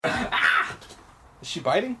Is she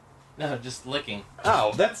biting? No, just licking.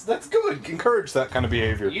 Oh, that's good. Encourage that kind of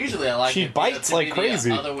behavior. Usually I like She it bites to like be crazy.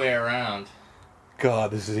 The other way around. God,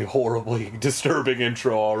 this is a horribly disturbing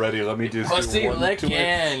intro already. Let me just do Pussy one to it.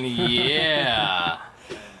 licking, yeah.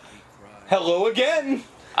 Hello again.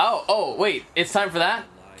 Oh, wait, it's time for that?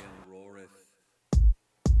 Lion roareth,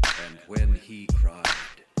 and when he cried,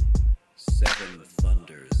 seven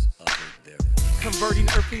thunders uttered their voice. Converting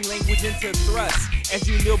earthly language into thrust. As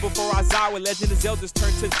you kneel before Aizawa, Legend of Zelda's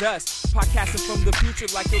turn to dust. Podcasting from the future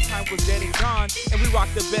like your time was dead and gone. And we rock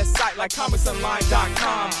the best site like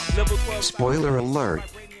comicsonline.com. Level 12. Spoiler alert.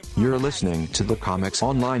 You're listening to the Comics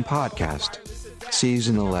Online Podcast.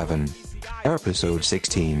 Season 11. Episode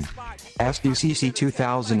 16. SDCC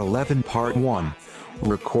 2011 Part 1.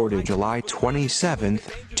 Recorded July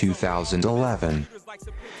 27th, 2011.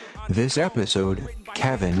 This episode,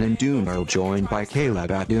 Kevin and Dune are joined by Caleb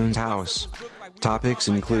at Dune's house. Topics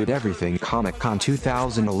include everything Comic-Con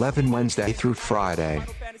 2011 Wednesday through Friday.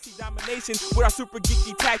 Fantasy domination with our super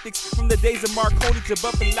geeky tactics. From the days of Marconi to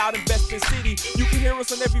bumping loud in Best City. You can hear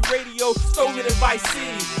us on every radio, stolen in Vice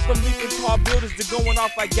City. From leaping tall buildings to going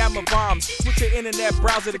off like gamma bombs. Switch your internet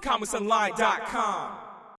browser to comicsonline.com.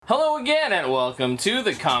 Hello again, and welcome to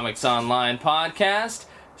the Comics Online Podcast,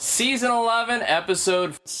 Season 11,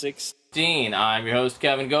 Episode 16. I'm your host,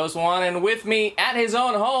 Kevin Goswan, and with me at his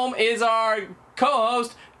own home is our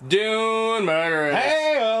co-host, Dune Murderous.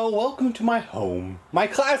 Hey, welcome to my home. My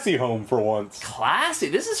classy home for once. Classy.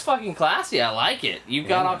 This is fucking classy. I like it. You've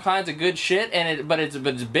got all kinds of good shit, and but it's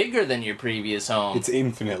bigger than your previous home. It's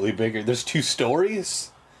infinitely bigger. There's 2 stories.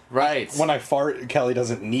 Right. When I fart, Kelly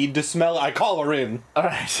doesn't need to smell it. I call her in. All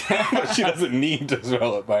right. But she doesn't need to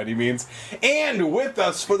smell it by any means. And with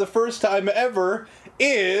us for the first time ever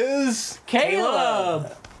is...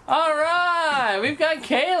 Caleb. All right. We've got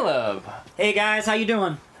Caleb. Hey guys, how you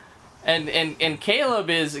doing? And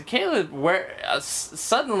Caleb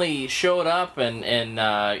suddenly showed up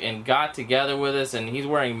and got together with us, and he's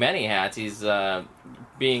wearing many hats. He's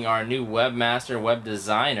being our new webmaster, web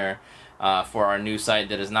designer for our new site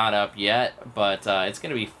that is not up yet, but it's going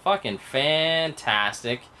to be fucking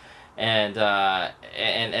fantastic. And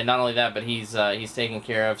not only that, but he's taking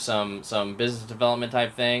care of some business development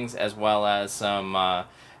type things, as well as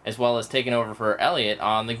taking over for Elliot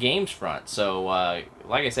on the games front. So,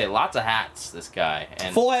 like I say, lots of hats, this guy.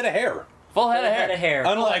 And full head of hair. Full head of hair.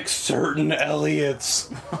 Unlike certain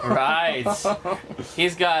Elliots. Right.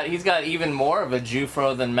 He's got even more of a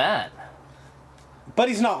Jufro than Matt. But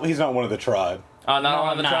he's not one of the tribe. Oh, not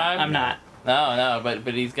one of the tribe? I'm not. No,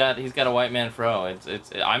 but he's got a white man fro.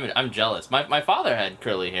 I'm jealous. My father had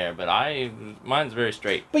curly hair, but mine's very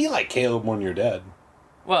straight. But you like Caleb when you're dead.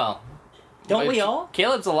 Well, Don't we all?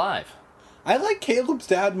 Caleb's alive. I like Caleb's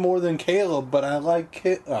dad more than Caleb, but I like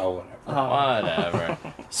whatever. Whatever.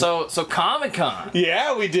 So Comic-Con.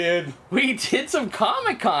 Yeah, we did. We did some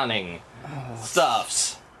Comic-Conning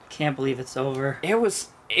stuffs. Can't believe it's over. It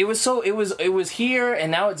was here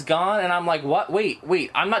and now it's gone, and I'm like, what? Wait,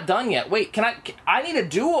 I'm not done yet. Wait, I need a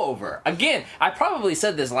do-over. Again, I probably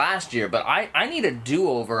said this last year, but I need a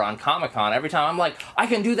do-over on Comic-Con every time. I'm like, I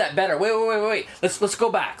can do that better. Wait. Let's go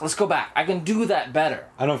back. I can do that better.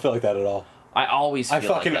 I don't feel like that at all. I always feel I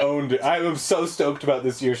fucking like that. owned it. I am so stoked about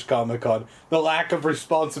this year's Comic-Con. The lack of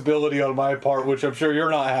responsibility on my part, which I'm sure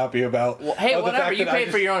you're not happy about. Well, hey, whatever. You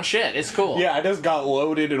paid for your own shit. It's cool. Yeah, I just got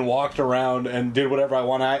loaded and walked around and did whatever I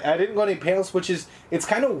want. I didn't go to any panels, it's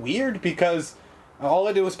kind of weird because all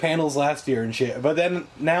I did was panels last year and shit. But then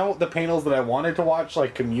now the panels that I wanted to watch,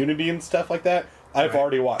 like Community and stuff like that, I've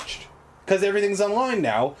already watched. Because everything's online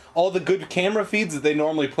now. All the good camera feeds that they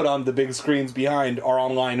normally put on the big screens behind are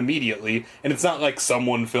online immediately. And it's not like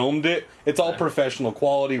someone filmed it. It's all professional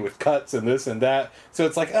quality with cuts and this and that. So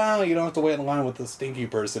it's like, you don't have to wait in line with the stinky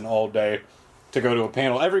person all day to go to a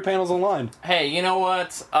panel. Every panel's online. Hey, you know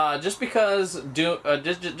what? Just because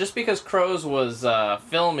Crows was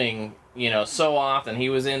filming, so often, he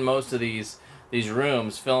was in most of these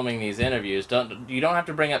rooms filming these interviews. You don't have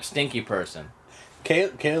to bring up stinky person.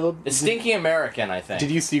 Caleb? It's Stinky American, I think.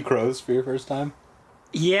 Did you see Crows for your first time?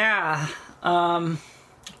 Yeah.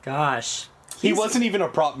 Gosh. He wasn't even a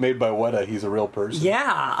prop made by Weta. He's a real person.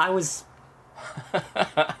 Yeah, I was...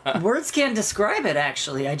 Words can't describe it,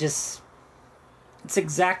 actually. It's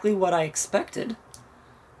exactly what I expected.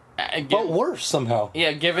 But worse, somehow.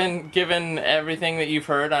 Yeah, given everything that you've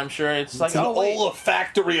heard, I'm sure it's like, It's an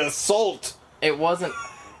olfactory assault. It wasn't...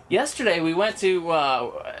 Yesterday we went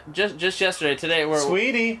to just yesterday. Today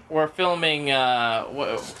we're filming.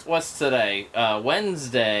 What's today?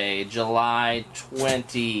 Wednesday, July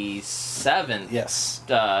 27th. Yes.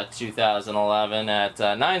 2011 at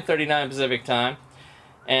 9:39 Pacific time,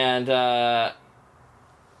 and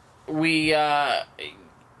we. What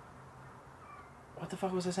the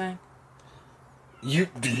fuck was I saying?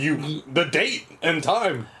 The date and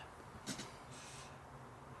time.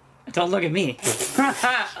 Don't look at me.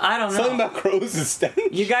 I don't know. Something about Crow's stench.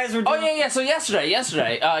 You guys were. Oh yeah. So yesterday,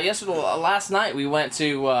 last night we went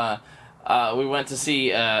to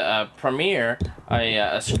see a premiere,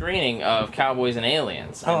 a screening of Cowboys and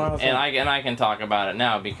Aliens, and I can talk about it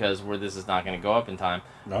now because this is not going to go up in time.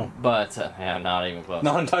 No, but not even close.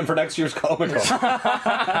 Not in time for next year's Comic-Con.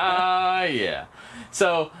 Yeah.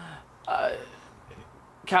 So,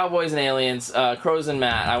 Cowboys and Aliens, Crows and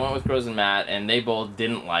Matt. I went with Crows and Matt, and they both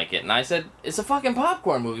didn't like it. And I said, it's a fucking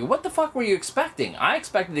popcorn movie. What the fuck were you expecting? I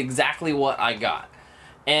expected exactly what I got.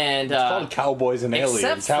 And it's called Cowboys and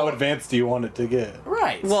Aliens. How advanced do you want it to get?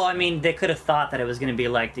 Right. Well, I mean, they could have thought that it was going to be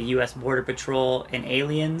like the U.S. Border Patrol and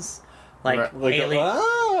Aliens. Like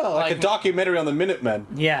a documentary on the Minutemen.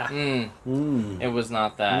 Yeah. It was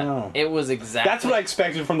not that. No. It was exactly... That's what I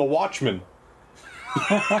expected from The Watchmen.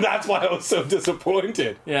 That's why I was so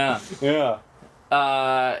disappointed. Yeah. Yeah.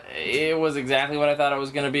 It was exactly what I thought it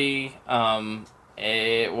was going to be.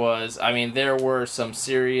 It was... I mean, there were some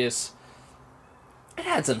serious... It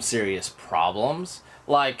had some serious problems.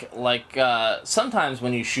 Like sometimes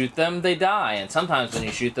when you shoot them, they die, and sometimes when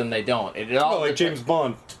you shoot them, they don't. Like James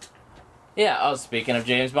Bond. Yeah. Oh, speaking of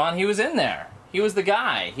James Bond, he was in there. He was the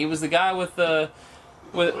guy. He was the guy with the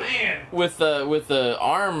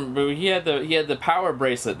arm. He had the power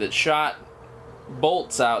bracelet that shot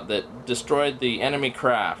bolts out that destroyed the enemy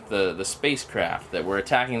craft, the spacecraft that were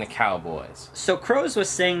attacking the Cowboys. So Crows was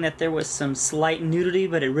saying that there was some slight nudity,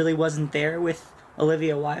 but it really wasn't there with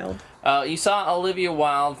Olivia Wilde. You saw Olivia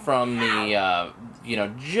Wilde from the,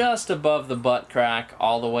 just above the butt crack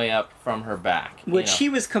all the way up from her back. Which he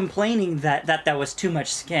was complaining that was too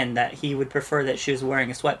much skin, that he would prefer that she was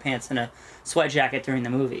wearing a sweatpants and a sweat jacket during the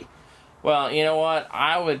movie. Well, you know what?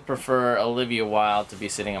 I would prefer Olivia Wilde to be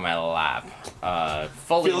sitting on my lap.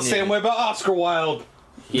 Fully Feel the same way about Oscar Wilde.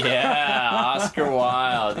 Yeah, Oscar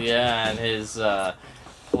Wilde, yeah, and his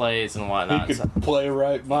plays and whatnot. He could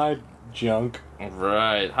playwright my junk.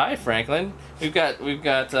 Right. Hi, Franklin. We've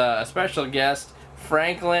got a special guest,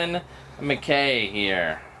 Franklin McKay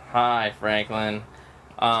here. Hi, Franklin.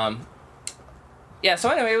 Yeah. So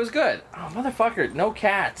anyway, it was good. Oh, motherfucker! No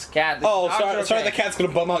cats. Sorry. The cat's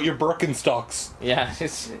gonna bum out your Birkenstocks. Yeah,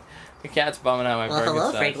 the cat's bumming out my Birkenstocks.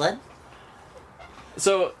 Hello, Franklin.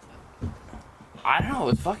 So I don't know.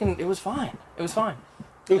 It was fine. It was fine.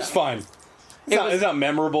 It was fine. It's not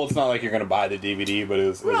memorable. It's not like you're going to buy the DVD, but it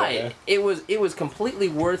was right. It was completely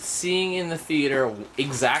worth seeing in the theater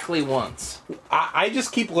exactly once. I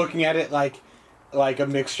just keep looking at it like a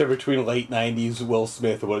mixture between late '90s Will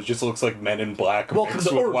Smith, what it just looks like Men in Black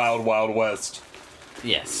mixed with Wild Wild West.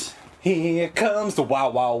 Yes. Here comes the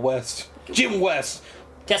Wild Wild West. Jim West.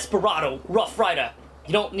 Desperado, Rough Rider.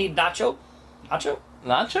 You don't need nacho? Nacho?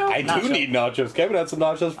 I do need nachos. Kevin had some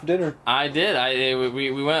nachos for dinner. I did.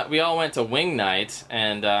 We all went to wing night,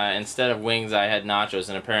 and instead of wings, I had nachos,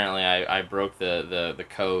 and apparently I broke the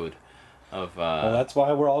code of. Well, that's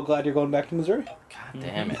why we're all glad you're going back to Missouri. God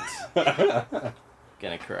damn it!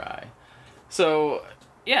 Gonna cry. So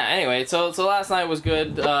yeah. Anyway, so last night was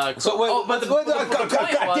good. God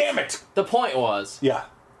damn it! The point was. Yeah.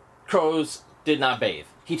 Crows did not bathe.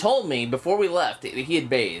 He told me before we left he had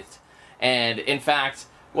bathed. And in fact,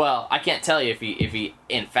 well, I can't tell you if he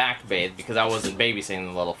in fact bathed because I wasn't babysitting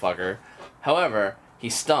the little fucker. However, he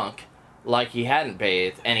stunk like he hadn't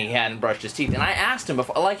bathed and he hadn't brushed his teeth. And I asked him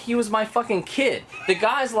before, like he was my fucking kid. The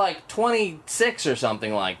guy's like 26 or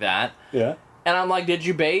something like that. Yeah. And I'm like, did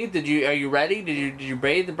you bathe? Are you ready? Did you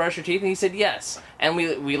bathe and brush your teeth? And he said yes. And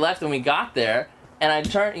we left and we got there. And I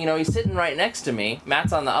turned, he's sitting right next to me.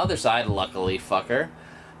 Matt's on the other side, luckily, fucker.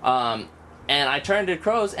 And I turned to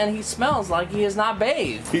Crows, and he smells like he has not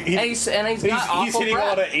bathed. He's hitting breath. All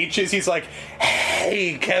the H's. He's like,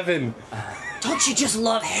 "Hey, Kevin, don't you just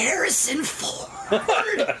love Harrison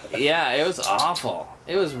Ford?" Yeah, it was awful.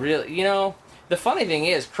 It was really, The funny thing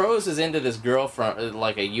is, Crows is into this girl from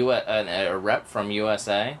like a rep from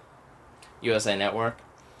USA Network.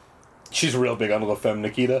 She's real big on La Femme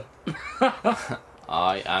Nikita.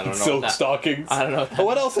 I don't know. Silk stockings. I don't know.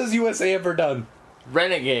 What else has USA ever done?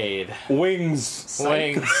 Renegade. Wings.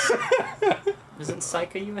 Isn't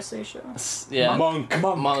Psych a USA show? Yeah. Monk.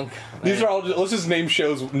 These are all. Let's just name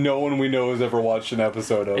shows no one we know has ever watched an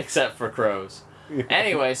episode of. Except for Crows.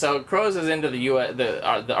 Anyway, so Crows is into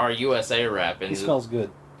our USA rep. And He smells good.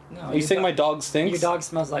 No, You think my dog stinks? Your dog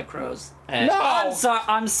smells like crows. and- No!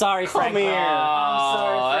 I'm sorry, Frank. here. I'm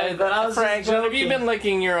sorry, Frank, but I was Frank, just have you been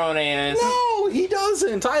licking your own anus? No, he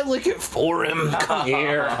doesn't. I lick it for him. Come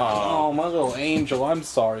here. Oh, my little angel. I'm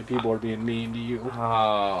sorry people are being mean to you.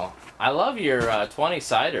 Oh, I love your 20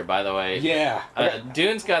 cider, by the way. Yeah.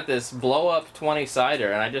 Dune's got this blow up 20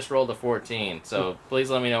 cider, and I just rolled a 14. So please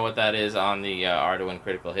let me know what that is on the Arduin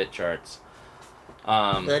Critical Hit charts.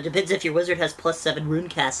 Depends if your wizard has +7 rune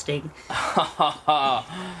casting.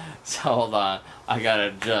 So hold on, I gotta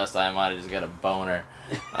adjust. I might have just got a boner.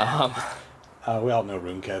 We all know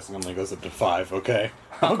rune casting only goes up to 5, okay?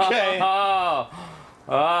 Okay.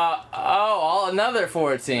 Another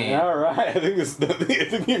 14. All right. I think the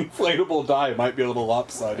inflatable die might be a little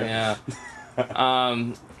lopsided. Yeah.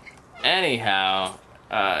 Anyhow.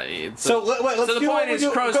 So let's the do point what we is,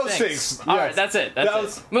 do. Crow stinks. All right, that's it.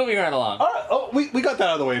 That's it. Moving right along. All right. Oh, we got that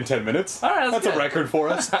out of the way in 10 minutes. All right, that's a good. record for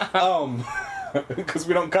us. Because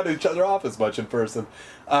we don't cut each other off as much in person.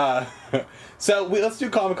 So let's do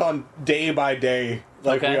Comic-Con day by day,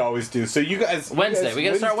 like Okay. we always do. So you guys, Wednesday. We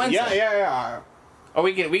gotta start Wednesday. Yeah. Or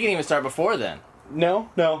we can even start before then. No.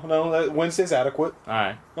 Wednesday's adequate. All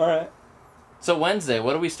right. All right. So Wednesday,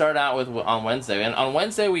 what do we start out with on Wednesday? And on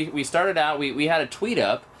Wednesday, we started out. We had a tweet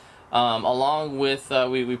up, along with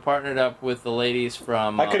we partnered up with the ladies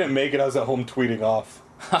from. I couldn't make it. I was at home tweeting off.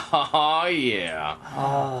 Oh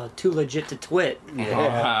yeah. Too legit to twit.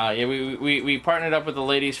 Yeah, we partnered up with the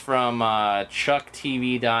ladies from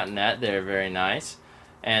ChuckTV.net. They're very nice,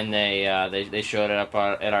 and they showed it up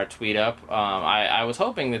at our tweet up. I was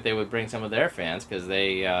hoping that they would bring some of their fans because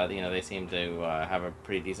they they seem to have a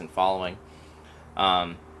pretty decent following.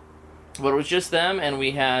 But it was just them, and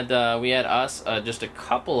we had us, just a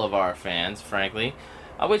couple of our fans, frankly,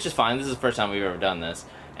 which is fine. This is the first time we've ever done this.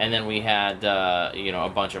 And then we had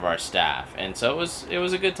a bunch of our staff, and so it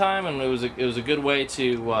was a good time, and it was a good way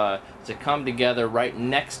to come together right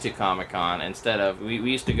next to Comic-Con instead of we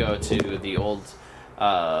used to go to the Old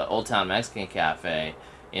Town Mexican Cafe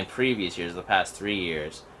in previous years, the past 3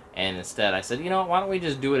 years, and instead I said, why don't we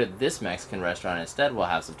just do it at this Mexican restaurant instead? We'll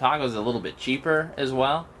have some tacos, a little bit cheaper as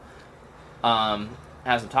well. Have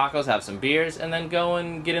some tacos, have some beers, and then go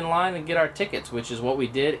and get in line and get our tickets, which is what we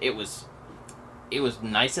did. It was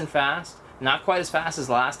nice and fast. Not quite as fast as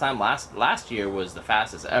last time. Last year was the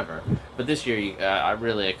fastest ever. But this year, I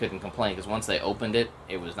couldn't complain because once they opened it,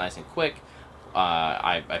 it was nice and quick.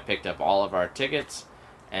 I picked up all of our tickets,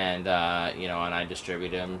 and and I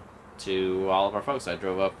distributed them to all of our folks. I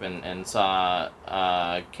drove up and saw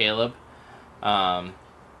Caleb, and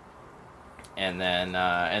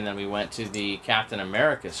then we went to the Captain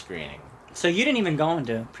America screening. So you didn't even go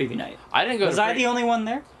into preview night. I didn't go. Was I the only one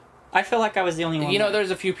there? I feel like I was the only one. there.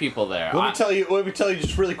 There's a few people there. Let me tell you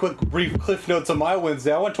just really quick, brief cliff notes on my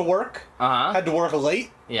Wednesday. I went to work. Had to work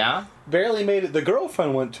late. Yeah. Barely made it. The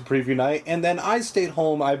girlfriend went to preview night, and then I stayed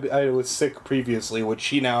home. I was sick previously, which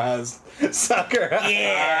she now has. Sucker.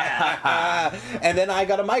 Yeah. And then I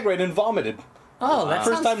got a migraine and vomited. Oh, that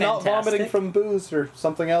First sounds time not fantastic. vomiting from booze or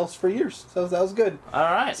something else for years. So that was good. All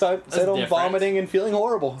right. So I That's stayed home different. vomiting and feeling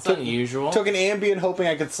horrible. It's unusual. Took an Ambien hoping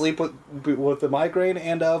I could sleep with the migraine,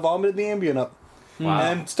 and vomited the Ambien up. Wow.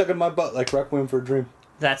 And stuck it in my butt like Requiem for a Dream.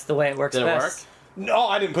 That's the way it works Did it best. work? No,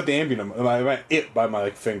 I didn't put the Ambien in by my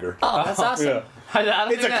finger. Oh, that's awesome. Yeah. I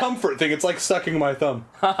don't It's think a that- comfort thing. It's like sucking my thumb.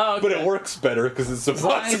 Okay. But it works better because it's As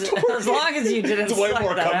long as you didn't It's way suck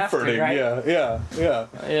more that comforting. after, right? Yeah.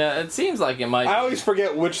 Yeah, it seems like it might. I always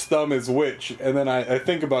forget which thumb is which, and then I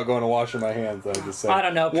think about going to washing my hands. And I just say, I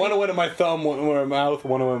don't know. One went in my thumb, one went in my mouth,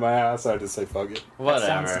 one went in my ass. I just say, fuck it. Whatever.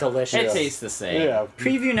 sounds delicious. It Yeah. tastes the same. Yeah.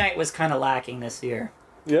 Preview night was kind of lacking this year.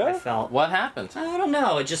 I Yeah. felt. What happened? I don't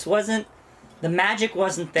know. It just wasn't. The magic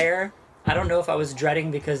wasn't there. I don't know if I was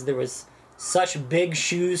dreading because there was such big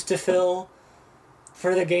shoes to fill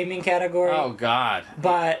for the gaming category. Oh God!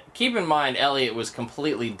 But Keep in mind, Elliot was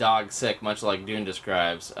completely dog sick, much like Dune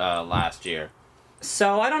describes last year.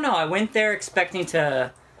 so I don't know. I went there expecting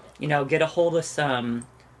to, get a hold of some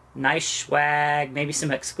nice swag, maybe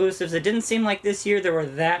some exclusives. It didn't seem like this year there were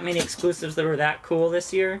that many exclusives that were that cool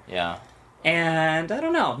this year. Yeah. And I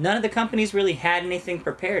don't know. None of the companies really had anything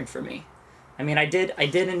prepared for me. I mean, I did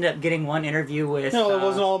end up getting one interview with... No, it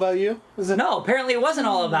wasn't all about you. Was it? No, apparently it wasn't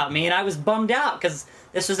all about me, and I was bummed out, because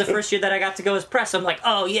this was the first year that I got to go as press. I'm like,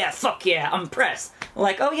 oh yeah, fuck yeah, I'm press. I'm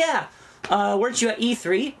like, oh yeah, weren't you at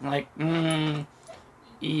E3? I'm like,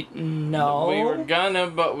 No. We were gonna,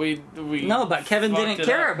 but we No, but Kevin fucked didn't it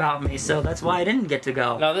care up. about me, so that's why I didn't get to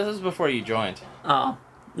go. No, this is before you joined. Oh.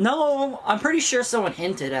 No, I'm pretty sure someone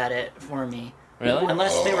hinted at it for me. Really?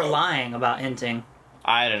 Unless they were lying about hinting.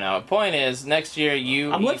 I don't know. Point is, next year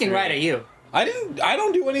I'm looking E3 right at you. I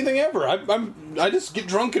don't do anything ever. I just get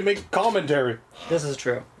drunk and make commentary. This is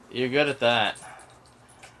true. You're good at that.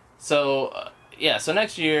 So, yeah, so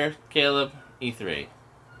next year, Caleb, E3.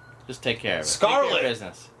 Just take care of it. Scarlet! Take care of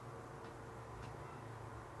business.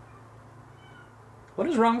 What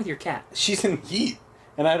is wrong with your cat? She's in heat,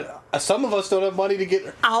 and some of us don't have money to get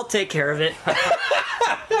her. I'll take care of it.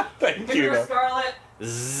 Thank you. though. Scarlet.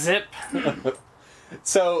 Zip.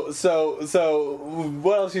 So,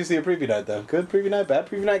 what else do you see at preview night, though? Good preview night, bad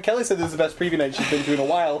preview night? Kelly said this is the best preview night she's been to in a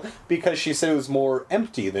while because she said it was more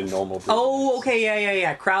empty than normal preview Oh, nights. okay,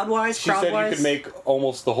 yeah. Crowd-wise, She said you could make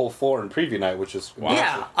almost the whole floor in preview night, which is Wow.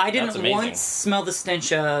 Yeah, I That's didn't amazing. once smell the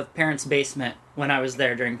stench of parents' basement when I was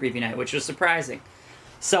there during preview night, which was surprising.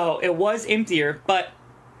 So it was emptier, but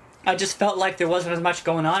I just felt like there wasn't as much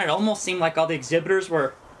going on. It almost seemed like all the exhibitors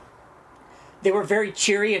were very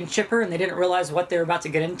cheery and chipper, and they didn't realize what they were about to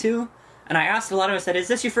get into. And I asked a lot of them, I said, is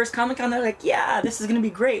this your first Comic-Con? They're like, yeah, this is going to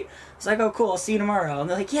be great. I was like, oh, cool, I'll see you tomorrow. And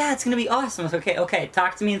they're like, yeah, it's going to be awesome. I was like, okay,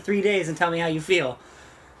 talk to me in 3 days and tell me how you feel.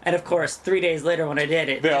 And of course, 3 days later when I did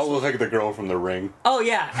it... They all look like the girl from The Ring. Oh,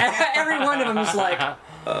 yeah. Every one of them was like...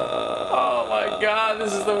 Oh my god,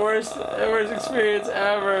 this is the worst experience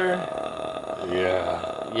ever.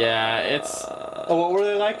 Yeah. Yeah, it's... Oh, what were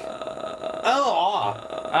they like? Oh,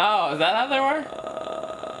 Oh, is that how they were?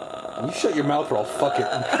 you shut your mouth or I'll fuck it.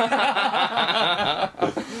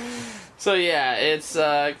 So yeah, it's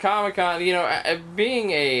Comic-Con. You know,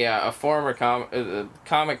 being a former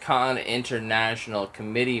Comic-Con International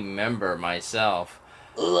Committee member myself.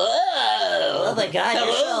 Whoa! Oh my god,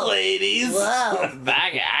 Hello, ladies. Whoa!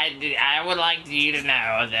 I would like you to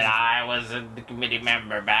know that I was a committee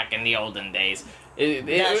member back in the olden days.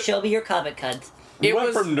 Show me your Comic Con. We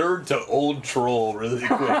went from nerd to old troll really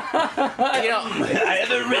quick. I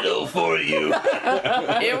have a riddle for you.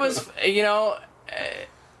 It was,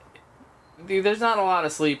 dude, there's not a lot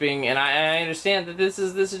of sleeping, and I understand that this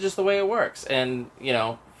is just the way it works, and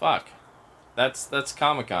fuck, that's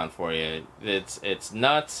Comic-Con for you. It's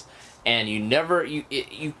nuts, and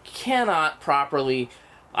you cannot properly.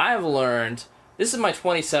 I've learned this is my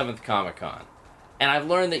 27th Comic-Con, and I've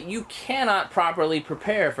learned that you cannot properly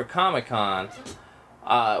prepare for Comic-Con.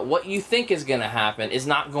 What you think is going to happen is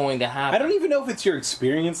not going to happen. I don't even know if it's your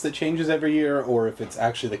experience that changes every year or if it's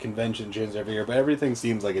actually the convention changes every year, but everything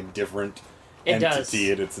seems like a different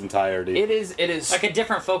entity in its entirety. It is Like a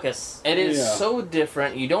different focus. It is Yeah. so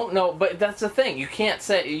different. You don't know, but that's the thing. You can't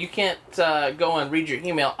go and read your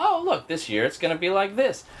email. Oh, look, this year it's going to be like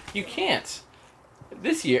this. You can't.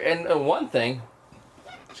 This year, and one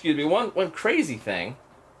crazy thing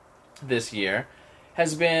this year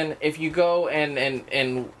has been if you go and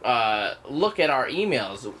look at our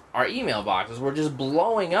emails, our email boxes were just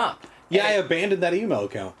blowing up. Yeah, I And abandoned that email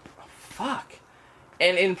account. fuck.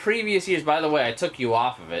 And in previous years, by the way, I took you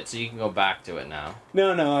off of it, so you can go back to it now.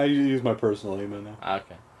 No, I use my personal email now.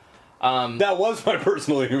 Okay. That was my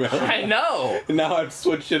personal email. I know. And now I've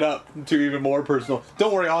switched it up to even more personal.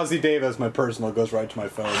 Don't worry, Aussie Dave has my personal. It goes right to my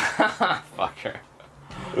phone. Fucker.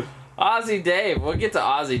 Ozzy Dave. We'll get to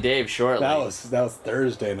Ozzy Dave shortly. That was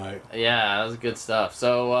Thursday night. Yeah, that was good stuff.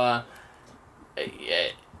 So,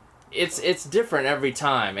 it's different every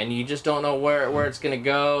time, and you just don't know where it's gonna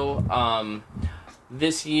go.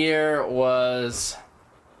 This year was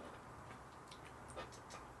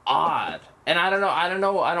odd, and I don't know. I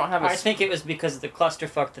don't have. I think it was because of the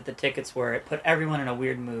clusterfuck that the tickets were. It put everyone in a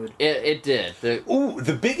weird mood. It did. Ooh,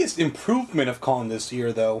 the biggest improvement of Con this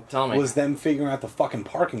year, though, Tell me. was them figuring out the fucking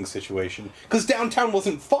parking situation. Because downtown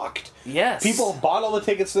wasn't fucked. Yes. People bought all the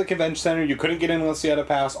tickets to the convention center. You couldn't get in unless you had a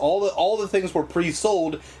pass. All the things were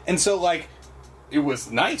pre-sold, and so like, it was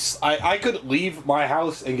nice. I could leave my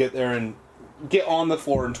house and get there and get on the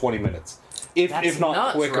floor in 20 minutes. That's If not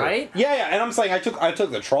nuts, quicker. right? Yeah, and I'm saying I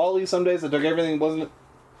took the trolley some days. I took everything. The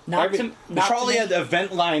trolley had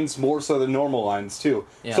event lines more so than normal lines too.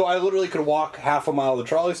 Yeah. So I literally could walk half a mile to the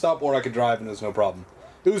trolley stop, or I could drive, and it was no problem.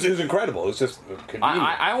 It was incredible. It was just convenient.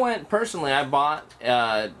 I went personally. I bought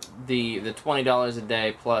the $20 a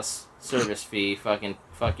day plus service fee. Fuck you,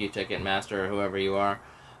 Ticketmaster or whoever you are.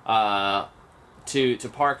 To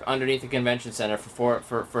park underneath the convention center for the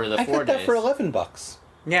 4 I days. got that for $11.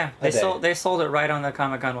 Yeah, A day. they sold it right on the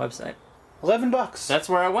Comic-Con website. $11. That's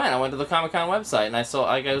where I went. I went to the Comic-Con website, and I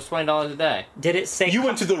saw it was $20 a day. Did it say... You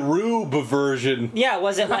went to the Rube version. Yeah,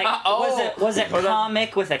 was it like... Oh. was it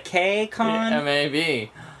comic with a K con? Yeah,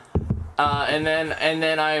 maybe. And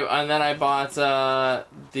then I bought for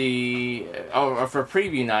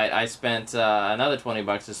preview night I spent another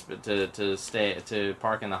 $20 to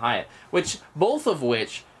park in the Hyatt, both of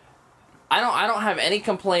which I don't have any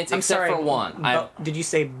complaints except for one. Did you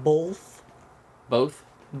say both? Both?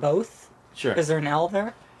 Both? Sure. Is there an L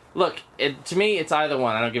there? Look, to me it's either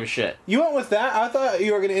one. I don't give a shit. You went with that? I thought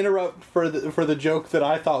you were going to interrupt for the joke that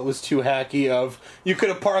I thought was too hacky of you could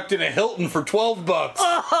have parked in a Hilton for $12.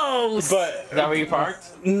 Oh! But Is that where you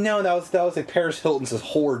parked? no, that was a Paris Hilton's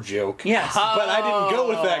whore joke. Yes. But I didn't go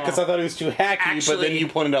with that because I thought it was too hacky, but then you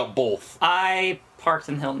pointed out both. I parked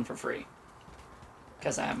in Hilton for free.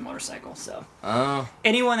 Because I have a motorcycle, so. Oh.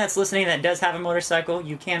 Anyone that's listening that does have a motorcycle,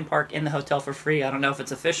 you can park in the hotel for free. I don't know if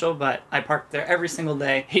it's official, but I park there every single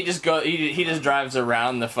day. He just drives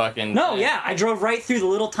around the fucking... No, yeah, I drove right through the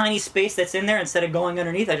little tiny space that's in there instead of going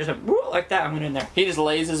underneath. I just went whoop, like that. I went in there. He just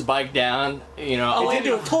lays his bike down, Oh, I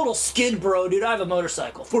do a total skid, bro, dude. I have a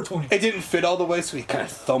motorcycle. 420. It didn't fit all the way, so he kind of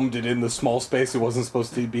thumbed it in the small space it wasn't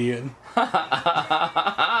supposed to be in.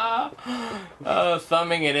 Oh,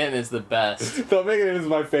 thumbing it in is the best. Thumbing it in is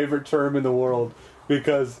my favorite term in the world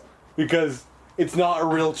because it's not a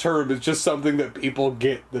real term. It's just something that people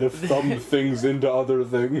get that have thumbed things into other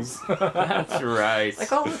things. That's right.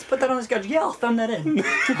 Like, oh, let's put that on this guy. Yeah, I'll thumb that in.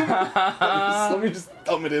 Let me just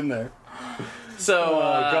thumb it in there. So, Oh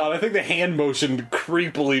god, I think the hand motion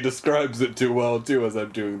creepily describes it too well too as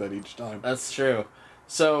I'm doing that each time. That's true.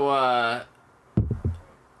 So,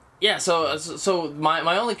 yeah, so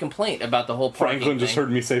my only complaint about the whole parking Franklin just thing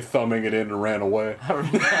heard me say thumbing it in and ran away.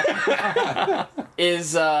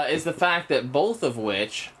 is the fact that both of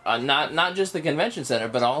which, not just the convention center,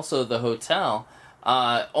 but also the hotel,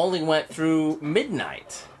 only went through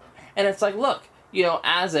midnight. And it's like, look,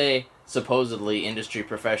 as a supposedly industry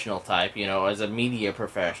professional type, as a media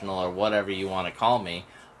professional or whatever you want to call me,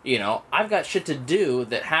 I've got shit to do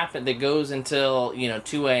that goes until,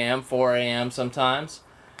 2 a.m., 4 a.m. sometimes.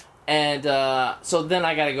 And so then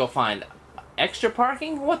I gotta go find extra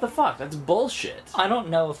parking? What the fuck? That's bullshit. I don't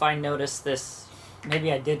know if I noticed this.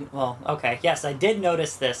 Maybe I didn't. Well, okay. Yes, I did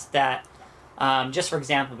notice this. That, just for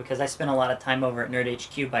example, because I spent a lot of time over at Nerd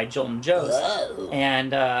HQ by Jolton Joe's.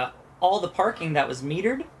 And all the parking that was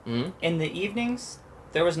metered in the evenings,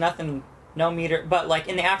 there was nothing, no meter. But, like,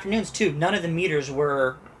 in the afternoons, too, none of the meters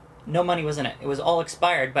were... No money was in it. It was all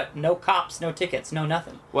expired, but no cops, no tickets, no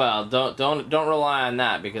nothing. Well, don't rely on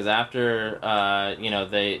that because after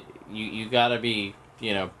you gotta be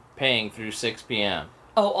paying through 6 p.m.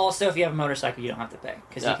 Oh, also if you have a motorcycle, you don't have to pay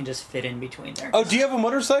because you can just fit in between there. Oh, do you have a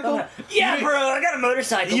motorcycle? Yeah, bro, I got a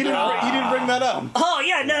motorcycle. You didn't bring that up. Oh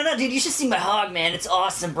yeah, no, dude, you should see my hog, man. It's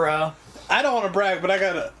awesome, bro. I don't want to brag, but I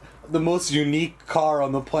got the most unique car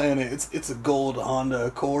on the planet. It's a gold Honda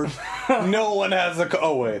Accord. No one has a car.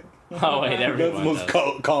 Oh wait. Oh wait, everyone That's the most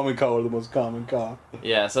does. common color, the most common car.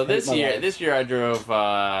 Yeah, so Hate my life. this year I drove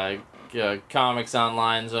Comics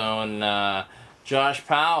Online's own Josh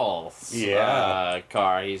Powell's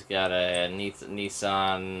car. He's got a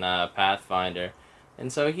Nissan Pathfinder, and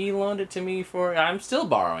so he loaned it to me I'm still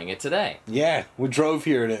borrowing it today. Yeah, we drove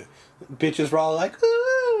here and bitches were all like,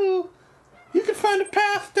 "Ooh, you can find a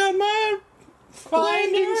path down my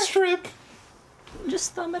landing strip."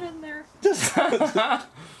 Just thumb it in there. Just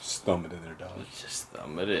thumb it in there, dog. Just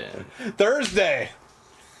thumb it in. Thursday.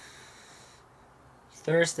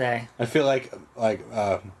 I feel like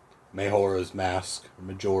Majora's Mask or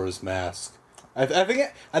Majora's Mask. I think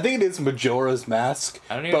it is Majora's Mask.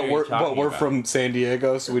 I don't even know what you're talking we're about. from San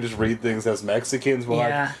Diego, so we just read things as Mexicans. We're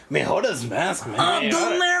like Majora's Mask, man.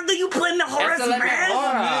 man, do you play Majora's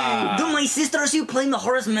Mask? Do my sisters you play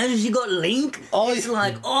Majora's Mask? You got Link? It's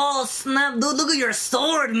like, oh snap, dude, look at your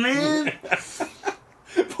sword, man.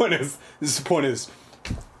 Point is,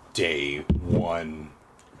 day one.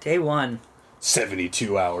 Day one.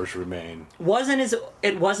 72 hours remain.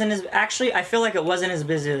 Actually, I feel like it wasn't as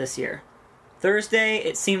busy this year. Thursday,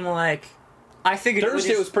 it seemed like I figured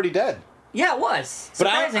Thursday was pretty dead. Yeah, it was.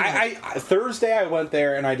 But Surprisingly. Thursday I went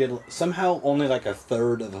there and I did somehow only like a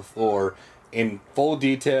third of the floor in full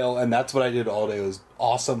detail, and that's what I did all day. It was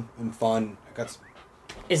awesome and fun.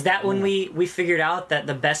 Is that when we figured out that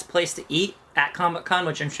the best place to eat at Comic-Con,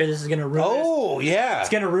 which I'm sure this is going to ruin yeah. It's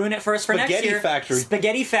going to ruin it for us for next year.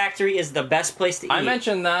 Spaghetti Factory is the best place to eat. I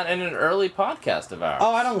mentioned that in an early podcast of ours.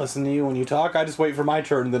 Oh, I don't listen to you when you talk. I just wait for my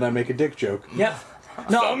turn and then I make a dick joke. Yep.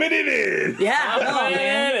 Summon it in. Yeah, no, Summon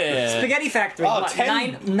man. it in. Spaghetti Factory. Oh, what,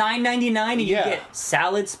 10 $9.99 and you Yeah. get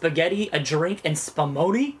salad, spaghetti, a drink, and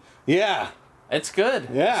spumoni? Yeah. It's good.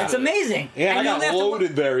 Yeah. It's amazing. Yeah, and I you got only have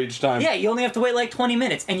loaded there each time. Yeah, you only have to wait like 20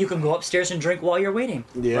 minutes, and you can go upstairs and drink while you're waiting.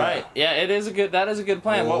 Yeah. Right. Yeah, it is a good. That is a good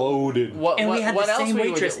plan. Loaded. What And we what, had what the else same were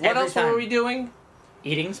we waitress doing? What every else were time. we doing?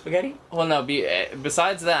 Eating spaghetti? Well, no.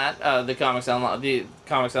 Besides that, the Comics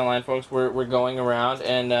Online folks were going around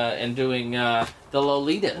and doing the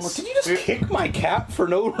Lolitas. Well, did you just kick my cat for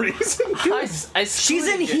no reason? I She's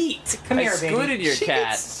in scooted your- heat. Come I here, baby. scooted your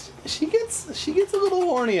cat. She gets a little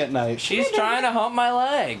horny at night. She's trying to hump my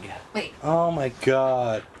leg. Wait, Oh my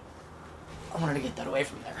god. I wanted to get that away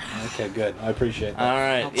from there. Okay, good. I appreciate that. All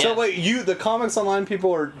right. So yeah. wait, the Comics Online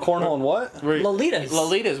people are cornholing what? Lolitas.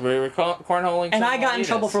 Lolitas. We were cornholing. And some I got in Lolitas.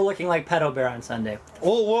 trouble for looking like Pedo Bear on Sunday.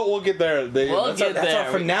 We'll get there. We'll get that's there.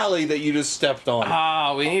 our finale that you just stepped on.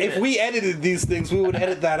 Oh, we need. If we edited these things, we would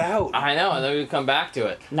edit that out. I know, and then we would come back to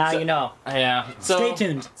it. Now you know. Yeah. So Stay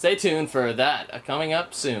tuned. Stay tuned for that coming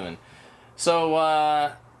up soon.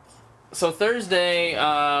 So Thursday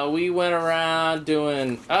we went around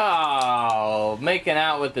doing making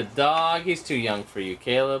out with the dog. He's too young for you,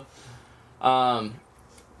 Caleb.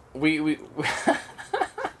 We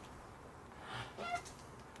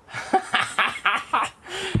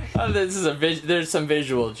oh, this is there's some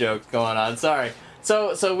visual joke going on. Sorry.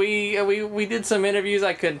 So we did some interviews.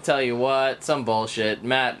 I couldn't tell you what, some bullshit.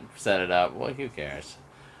 Matt set it up. Well, who cares?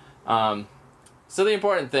 So the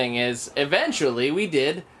important thing is, eventually we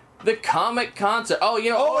did the comic concert. Oh,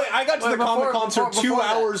 you know. Oh wait, I got to the comic concert before 2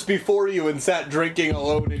 that. hours before you and sat drinking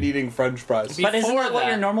alone and eating French fries. But isn't Before that what that-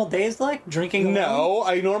 your normal day's like? Drinking alone? No,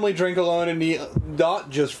 I normally drink alone and eat not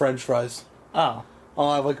just French fries. Oh.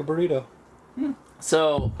 I'll have like a burrito.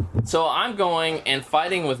 So I'm going and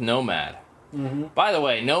fighting with Nomad. Mm-hmm. By the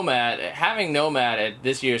way, having Nomad at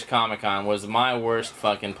this year's Comic-Con was my worst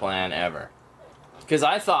fucking plan ever. Because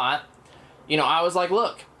I thought, I was like,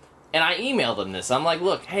 look, and I emailed him this. I'm like,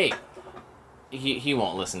 look, hey, he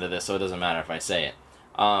won't listen to this, so it doesn't matter if I say it.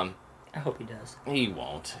 I hope he does. He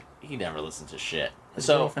won't. He never listens to shit. His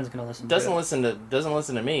So girlfriend's gonna listen. doesn't to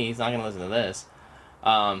listen to me. He's not gonna listen to this.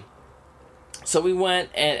 So we went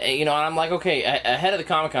and I'm like, okay, ahead of the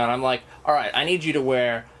Comic-Con, I'm like, all right, I need you to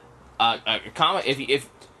wear a comic. If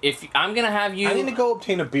I'm gonna have you, I need to go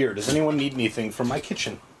obtain a beer. Does anyone need anything from my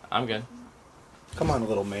kitchen? I'm good. Come on,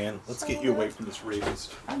 little man. Let's get you away from this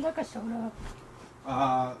rapist. I'd like a soda.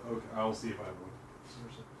 Okay, I'll see if I have one.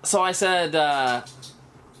 So I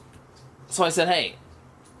said, hey,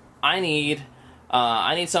 I need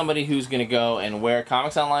somebody who's gonna go and wear a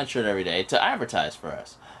Comics Online shirt every day to advertise for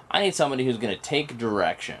us. I need somebody who's gonna take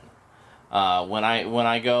direction. When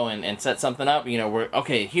I go and set something up,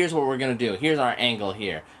 here's what we're gonna do. Here's our angle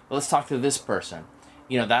here. Let's talk to this person.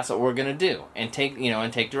 That's what we're gonna do, and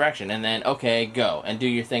take direction, and then okay, go and do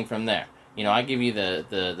your thing from there. I give you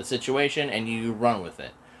the situation, and you run with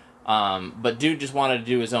it. But dude just wanted to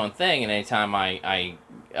do his own thing, and anytime I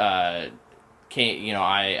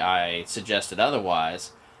suggested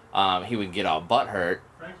otherwise, he would get all butthurt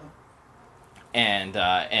and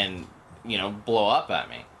blow up at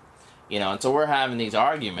me. And so we're having these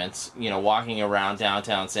arguments, walking around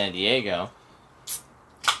downtown San Diego.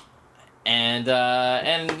 And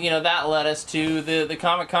that led us to the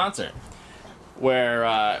comic concert, where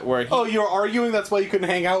Oh, you were arguing? That's why you couldn't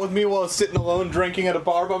hang out with me while I was sitting alone drinking at a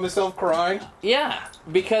bar by myself crying? yeah,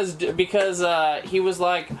 because he was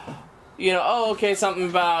like, okay, something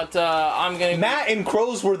about I'm gonna. Matt and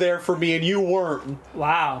Crows were there for me and you weren't.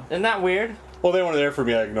 Wow. Isn't that weird? Well, they weren't there for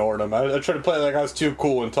me. I ignored them. I tried to play like I was too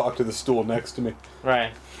cool and talk to the stool next to me.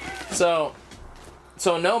 Right. So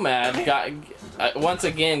Nomad got once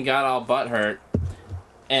again got all butthurt,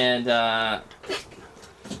 and I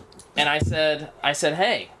said,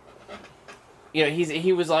 hey,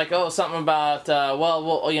 he was like, oh, something about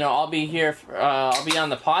I'll be here. I'll be on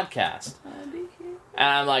the podcast. And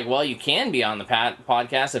I'm like, well, you can be on the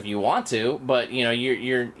podcast if you want to, but you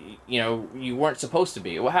weren't supposed to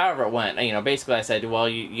be. Well, however it went, basically I said, well,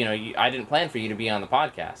 I didn't plan for you to be on the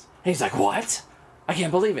podcast. And he's like, what? I can't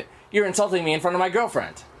believe it. You're insulting me in front of my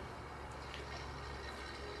girlfriend.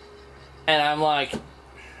 And I'm like,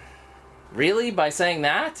 really? By saying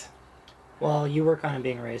that? Well, you were kind of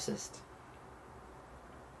being racist.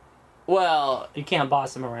 Well, You can't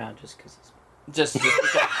boss him around just because he's...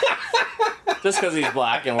 just because he's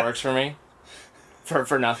black and works for me.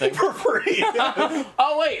 For nothing. For free.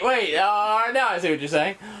 Oh, wait. Now I see what you're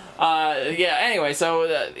saying. Anyway,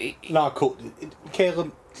 so... Not cool.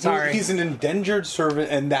 Caleb, Sorry. he's an indentured servant,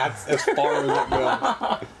 and that's as far as it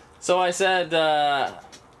goes. So I said,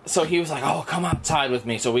 so he was like, oh, come outside with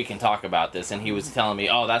me so we can talk about this. And he was telling me,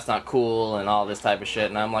 oh, that's not cool and all this type of shit.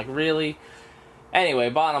 And I'm like, really? Anyway,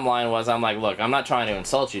 bottom line was, I'm like, look, I'm not trying to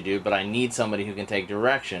insult you, dude, but I need somebody who can take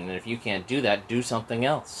direction. And if you can't do that, do something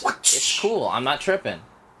else. It's cool. I'm not tripping.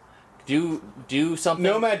 Do something.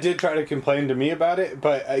 Nomad did try to complain to me about it,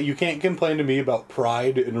 but you can't complain to me about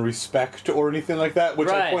pride and respect or anything like that, which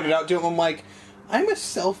I Right. pointed out to him. I'm like, I'm a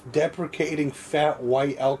self-deprecating fat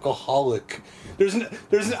white alcoholic.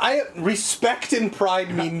 Respect and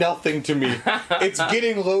pride mean nothing to me. It's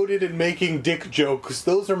getting loaded and making dick jokes.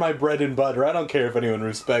 Those are my bread and butter. I don't care if anyone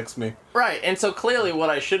respects me. Right, and so clearly what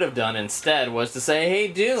I should have done instead was to say, hey,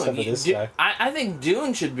 Dune. Except for this guy. I think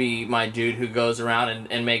Dune should be my dude who goes around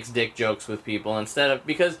and makes dick jokes with people instead of...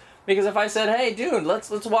 Because if I said, hey, Dune, let's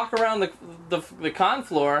walk around the con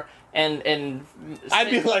floor and I'd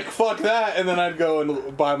be like, fuck that, and then I'd go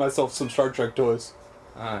and buy myself some Star Trek toys.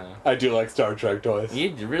 I do like Star Trek toys.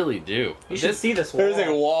 You really do. You should see this wall. There's like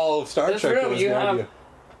a wall of Star This Trek room, toys. you no have- idea.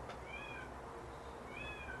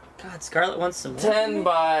 God, Scarlett wants some more. 10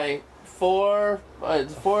 by 4,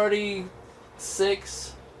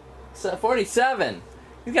 46, 47.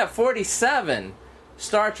 He's got 47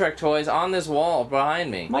 Star Trek toys on this wall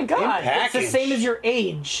behind me. My God, In it's the package. same as your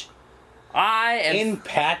age. I In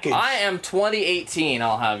package. am 2018,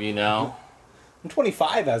 I'll have you know. I'm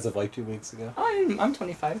 25 as of like 2 weeks ago. I'm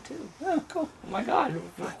 25 too. Oh, cool. Oh my God.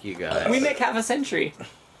 Fuck you guys. We make half a century.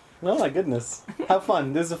 Oh my goodness. Have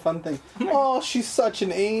fun. This is a fun thing. Oh, she's such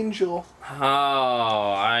an angel. Oh,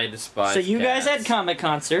 I despise So you guys cats. had comic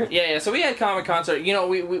concert. Yeah, so we had comic concert. You know,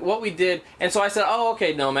 we what we did, and so I said, "Oh,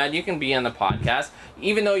 okay, Nomad, you can be on the podcast."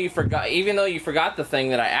 Even though you forgot the thing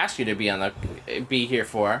that I asked you to be here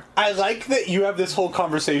for. I like that you have this whole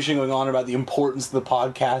conversation going on about the importance of the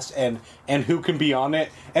podcast and who can be on it.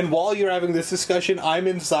 And while you're having this discussion, I'm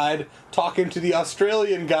inside talking to the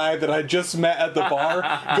Australian guy that I just met at the bar,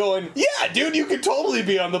 going, "Yeah, dude, you can totally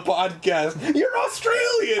be on the podcast. You're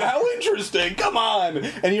Australian. How interesting. Come on."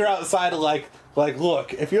 And you're outside like,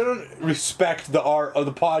 look, if you don't respect the art of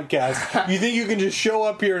the podcast, you think you can just show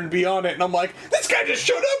up here and be on it? And I'm like, this guy just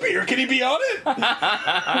showed up here. Can he be on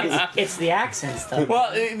it? It's the accent stuff. Well,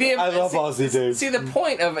 I love Aussie dudes. See, the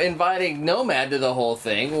point of inviting Nomad to the whole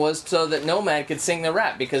thing was so that Nomad could sing the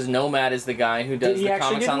rap, because Nomad is the guy who does he the actually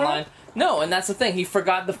comics do the online. rap? No, and that's the thing. He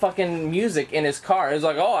forgot the fucking music in his car. He was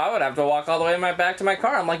like, "Oh, I would have to walk all the way back to my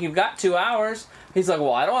car." I'm like, "You've got 2 hours." He's like,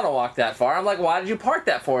 "Well, I don't want to walk that far." I'm like, "Why did you park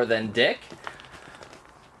that for then, dick?"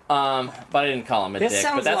 But I didn't call him a This dick.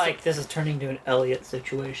 sounds but that's like this is turning into an Elliot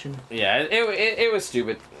situation. yeah, it was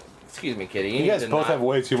stupid. Excuse me, Kitty. You guys did both not have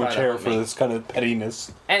way too try much to hair hurt for me. this kind of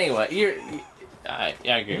pettiness. Anyway, I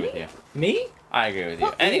agree with you. Me? I agree with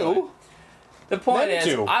you. Anyway, Ew. the point Men is,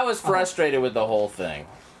 too. I was frustrated with the whole thing,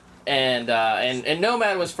 and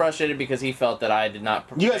Nomad was frustrated because he felt that I did not.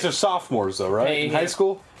 You guys are sophomores, though, right? Hey, In high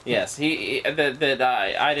school? Yes,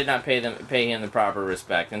 that I did not pay him the proper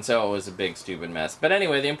respect, and so it was a big stupid mess. But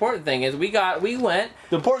anyway, the important thing is we went.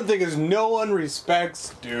 The important thing is no one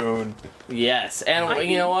respects Dune. Yes, and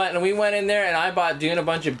you know what? And we went in there, and I bought Dune a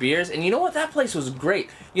bunch of beers, and you know what? That place was great.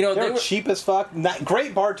 You know, They they were were, cheap as fuck.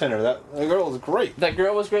 Great bartender. That girl was great. that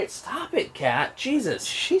girl was great. Stop it, Kat. Jesus.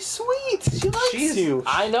 She's sweet. She likes She's, you.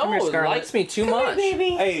 I Come here, know, Scarlett. likes me too much.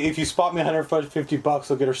 Hey, if you spot me $150,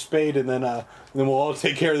 I'll get her spayed, and then we'll all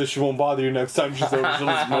take care of this. She won't bother you next time she's over. She'll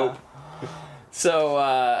just mope.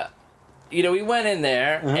 So, you know, we went in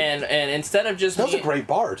there, and instead of just That was a great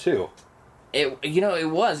bar too. it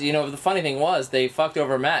was. You know, the funny thing was they fucked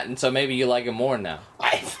over Matt, and so maybe you like him more now.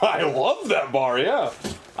 I love that bar. Yeah.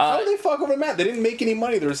 How did they fuck over Matt? They didn't make any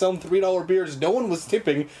money. They were selling $3 beers. No one was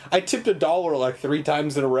tipping. I tipped $1 like 3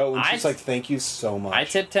 times in a row, and she's like, "Thank you so much." I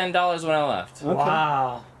tipped $10 when I left. Okay.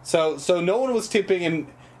 Wow. So no one was tipping,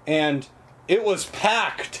 and it was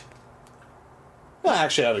packed. Well,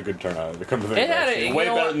 actually, I had a good turnout. To come to think It of it, had a- actually. you way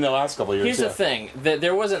know better what? than the last couple of years. Here's the thing: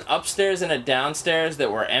 there was an upstairs and a downstairs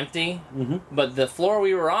that were empty, but the floor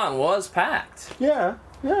we were on was packed. Yeah,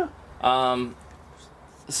 yeah.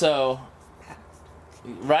 So,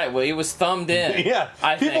 right, well, he was thumbed in. Yeah,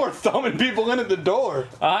 I people think. are thumbing people in at the door.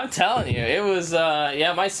 I'm telling you, it was.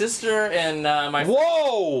 Yeah, my sister and my.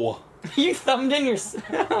 Whoa! You thumbed in your.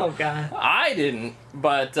 Oh God. I didn't,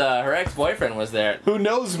 but her ex-boyfriend was there. Who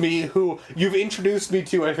knows me? Who you've introduced me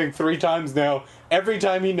to? I think 3 times now. Every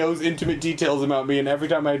time he knows intimate details about me, and every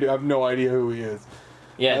time I do, I have no idea who he is.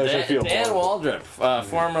 Yeah, I feel Dan horrible. Waldrop,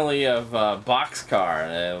 formerly of Boxcar,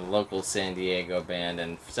 a local San Diego band,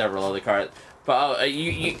 and several other cars. But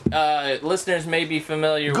you listeners may be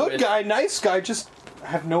familiar Good with... guy, nice guy. Just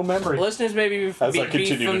have no memory. Listeners may be As I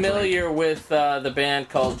continue to familiar with the band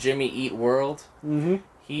called Jimmy Eat World. Mm-hmm.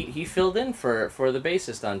 he filled in for the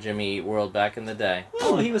bassist on Jimmy Eat World back in the day.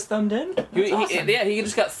 Oh, he was thumbed in? That's awesome. He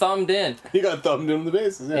just got thumbed in. He got thumbed in the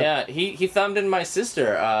bases. Yeah, he thumbed in my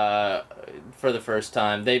sister for the first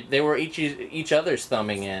time. They were each other's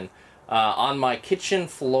thumbing in on my kitchen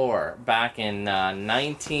floor back in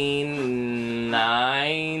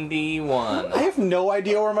 1991. I have no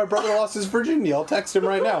idea where my brother lost his virginity. I'll text him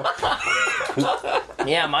right now.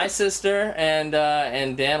 Yeah, my sister and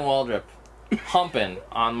Dan Waldrop humping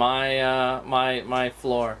on my my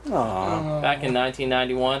floor back in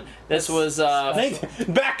 1991. This was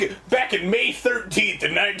back in May 13th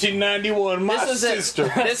of 1991. My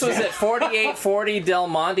sister. This was at 4840 Del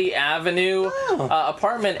Monte Avenue,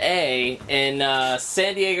 apartment A in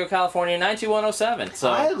San Diego, California, 92107. So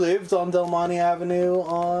I lived on Del Monte Avenue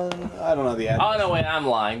I don't know the address. oh no, wait, I'm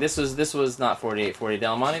lying. This was not 4840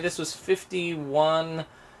 Del Monte. This was 51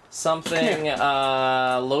 something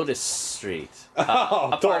Lotus Street.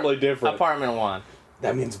 Totally different. Apartment 1.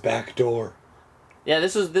 That means back door. Yeah,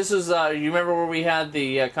 this was you remember where we had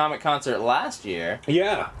the comic concert last year?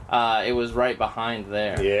 Yeah. It was right behind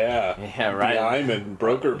there. Yeah. Yeah, right. Bjeiman,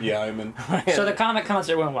 Broker Bjeiman. So the comic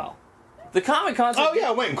concert went well. The comic concert. Oh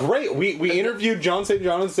yeah, it went great. We interviewed John St.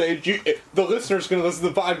 John on stage. The listeners going to listen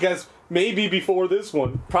to the podcast maybe before this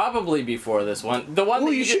one. Probably before this one. The one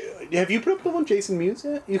that you should. Have you put up the one Jason Mewes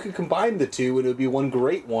yet? You could combine the two and it would be one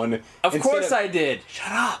great one. Of course I did.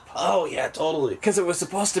 Shut up. Oh yeah, totally. Because it was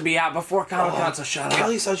supposed to be out before Comic Con, so shut up.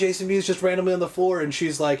 Kelly saw Jason Mewes just randomly on the floor and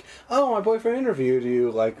she's like, "Oh, my boyfriend interviewed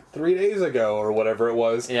you like 3 days ago or whatever it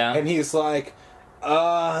was." Yeah. And he's like,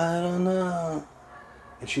 I don't know.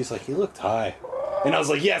 And she's like, "He looked high." And I was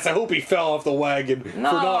like, "Yes, I hope he fell off the wagon for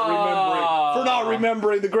not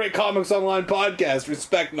remembering the Great Comics Online podcast."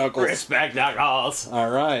 Respect, Knuckles. Respect, Knuckles.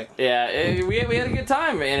 All right. Yeah, we had a good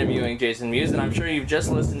time interviewing Jason Mewes, and I'm sure you've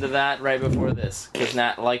just listened to that right before this, because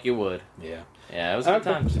not like you would. Yeah. Yeah, it was a good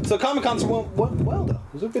time. So Comic Con went well though.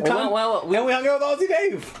 It was a good time. Well, and we hung out with Ozzy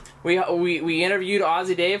Dave. We interviewed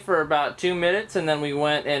Ozzy Dave for about 2 minutes, and then we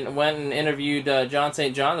went and interviewed John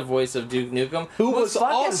St. John, the voice of Duke Nukem, who was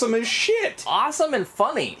awesome as shit. Awesome and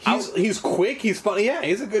funny. He's quick. He's funny. Yeah,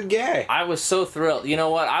 he's a good guy. I was so thrilled. You know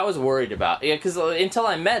what? I was worried about because until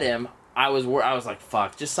I met him, I was like,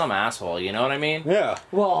 fuck, just some asshole. You know what I mean? Yeah.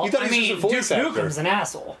 Well, you thought he was a voice Duke actor. Nukem's an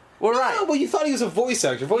asshole. Well, right. No, well, you thought he was a voice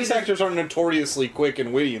actor. Voice actors are notoriously quick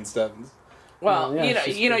and witty and stuff. Well, yeah,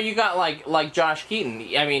 you got like Josh Keaton.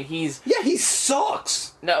 I mean, he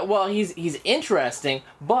sucks. No, well, he's interesting,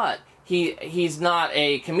 but he's not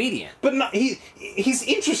a comedian. But not he's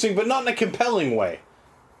interesting, but not in a compelling way.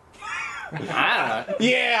 I don't know.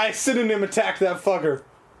 Yeah, I synonym attacked that fucker.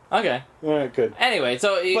 Okay. All right, good. Anyway,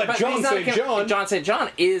 but John St. John, John St.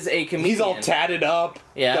 John is a comedian. He's all tatted up.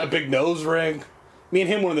 Yeah. Got a big nose ring. Me and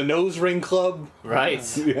him were in the nose ring club. Right.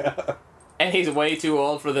 Yeah. And he's way too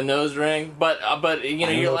old for the nose ring. But you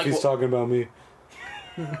know, you're like, he's talking about me.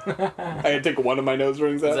 I had to take one of my nose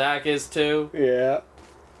rings out. Zach is too. Yeah.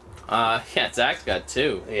 Yeah, Zach's got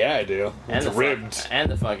 2. Yeah, I do. And it's ribbed. And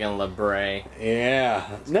the fucking LeBray.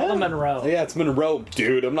 Yeah. No. Monroe. Yeah, it's Monroe,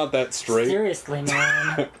 dude. I'm not that straight. Seriously,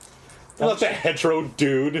 man. I'm not that hetero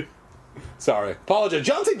dude. Sorry. Apologize.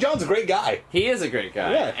 John St. John's a great guy. He is a great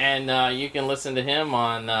guy. Yeah. And you can listen to him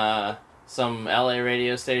on some LA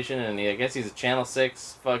radio station, and I guess he's a Channel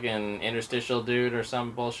 6 fucking interstitial dude or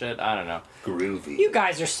some bullshit. I don't know. Groovy. You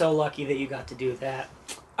guys are so lucky that you got to do that.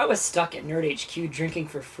 I was stuck at Nerd HQ drinking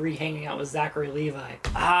for free, hanging out with Zachary Levi.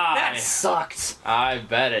 That sucked. I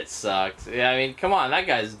bet it sucked. Yeah, I mean, come on, that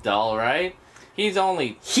guy's dull, right? He's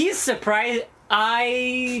surprised.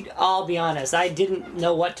 I'll be honest, I didn't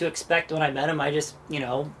know what to expect when I met him. I just,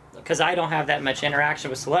 because I don't have that much interaction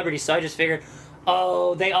with celebrities, so I just figured,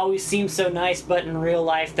 oh, they always seem so nice, but in real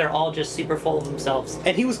life, they're all just super full of themselves.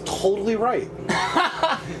 And he was totally right.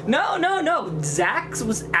 No. Zach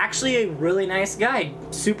was actually a really nice guy.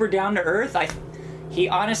 Super down to earth. He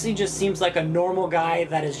honestly just seems like a normal guy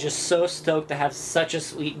that is just so stoked to have such a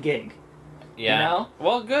sweet gig. Yeah. You know?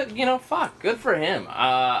 Well, good. Good for him.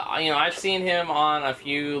 I've seen him on a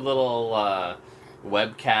few little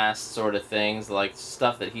webcast sort of things, like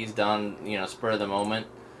stuff that he's done. Spur of the moment.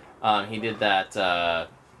 He did that. I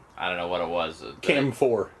don't know what it was. Cam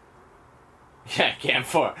 4. Yeah, Cam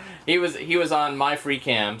 4. He was on My Free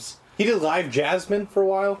Cams. He did Live Jasmine for a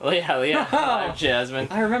while. Yeah, Live Jasmine.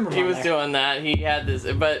 I remember he was doing that. He had this,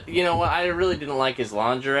 but you know what? I really didn't like his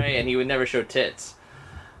lingerie, and he would never show tits.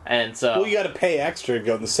 And so, well, you got to pay extra to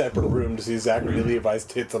go in the separate room to see Zachary Levi's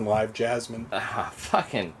tits on Live Jasmine.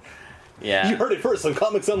 Fucking, yeah. You heard it first on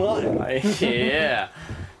Comics Online. Yeah.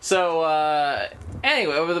 So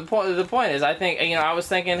anyway, the point is, I think I was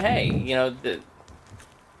thinking, hey,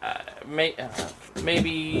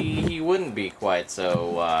 maybe he wouldn't be quite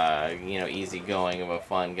so easygoing of a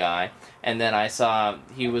fun guy. And then I saw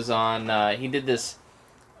he was on. He did this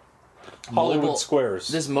Hollywood Squares.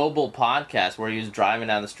 This mobile podcast where he was driving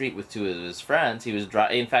down the street with two of his friends. He was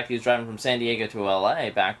in fact he was driving from San Diego to LA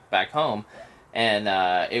back home, and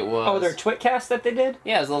it was their Twitcast that they did.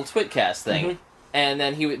 Yeah, it was a little Twitcast thing, Mm-hmm. and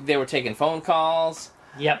then they were taking phone calls.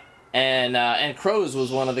 Yep. And Crows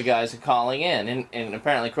was one of the guys calling in, and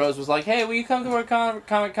apparently Crows was like, "Hey, will you come to our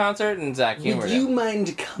comic concert?" And Zach humored him.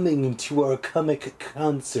 mind coming to our comic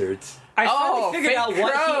concert? I finally figured out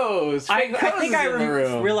what Crows! I Fake Crows think is I in the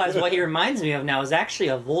room. realized what he reminds me of now is actually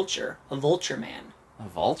a vulture man. A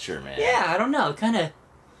vulture, man. Yeah, I don't know, kind of.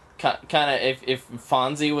 If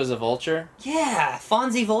Fonzie was a vulture. Yeah,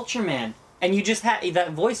 Fonzie Vulture Man, and you just had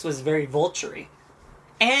that voice was very vulture-y.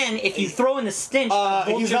 And if you throw in the stench, the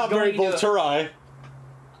He's vulture's not very going to- Volturi.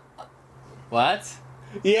 What?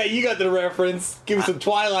 Yeah, you got the reference. Give me some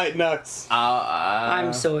Twilight nuts.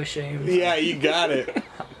 I'm so ashamed. Yeah, you got it.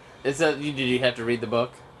 Did you have to read the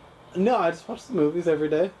book? No, I just watch the movies every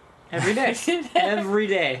day. Every day. Every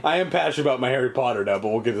day. I am passionate about my Harry Potter now, but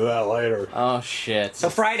we'll get to that later. Oh shit.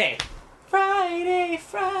 So Friday. Friday.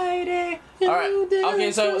 All right.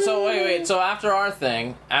 Okay. So wait. So after our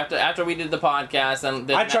thing, after we did the podcast, and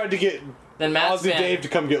then I tried to get then Matt's Ozzy band, Dave to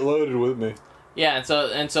come get loaded with me. Yeah,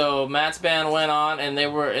 and so Matt's band went on, and they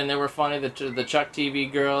were funny. The Chuck TV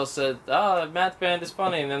girls said, "Oh, Matt's band is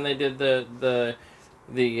funny," and then they did the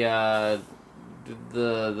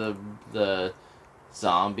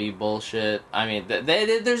zombie bullshit. I mean, they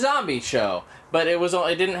did their zombie show, but it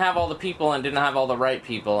didn't have all the people and didn't have all the right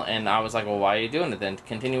people. And I was like, well, why are you doing it then?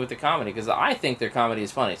 Continue with the comedy, because I think their comedy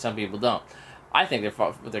is funny. Some people don't. I think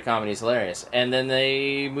their comedy is hilarious. And then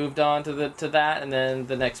they moved on to that, and then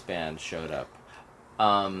the next band showed up.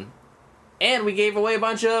 And we gave away a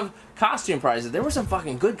bunch of costume prizes. There were some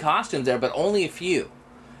fucking good costumes there, but only a few.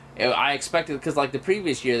 I expected, because like the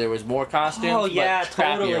previous year there was more costumes. Oh, yeah, but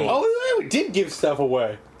crappier totally. ones. Oh, we did give stuff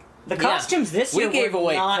away. The costumes this year we gave were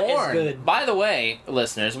away not porn. as good. By the way,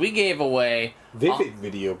 listeners, we gave away Vivid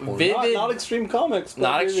video porn. Vivid- Not Extreme Comics. But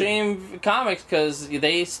not Vivid. Extreme Comics, because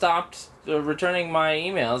they stopped returning my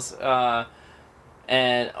emails.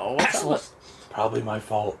 And what's up? Probably my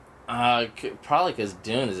fault. Probably because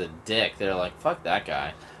Dune is a dick. They're like, fuck that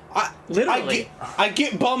guy. Literally. I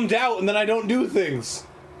get bummed out and then I don't do things.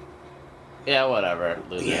 Yeah, whatever.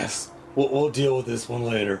 Loser. Yes. We'll deal with this one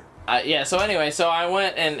later. Yeah. So anyway, so I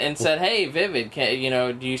went and said, "Hey, Vivid,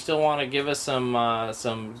 do you still want to give us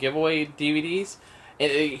some giveaway DVDs?"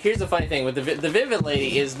 Here's the funny thing with the Vivid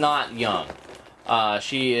lady is not young.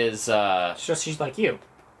 She is. So she's like you.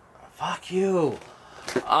 Fuck you.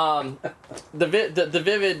 The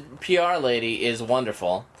Vivid PR lady is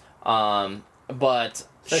wonderful. But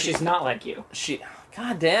So she's not like you.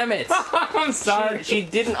 God damn it. I'm sorry. She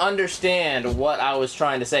didn't understand what I was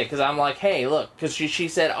trying to say, because I'm like, hey, look, because she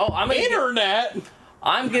said, oh,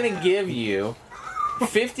 I'm gonna give you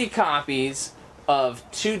 50 copies of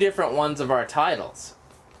 2 different ones of our titles.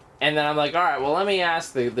 And then I'm like, all right, well, let me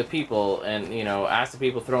ask the people, and ask the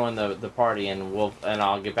people throwing the party, and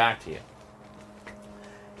I'll get back to you.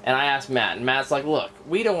 And I asked Matt, and Matt's like, look,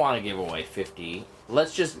 we don't want to give away 50.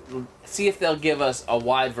 Let's just see if they'll give us a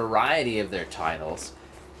wide variety of their titles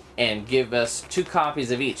and give us 2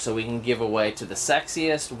 copies of each, so we can give away to the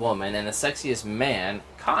sexiest woman and the sexiest man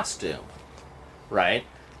costume, right?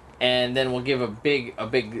 And then we'll give a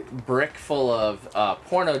big brick full of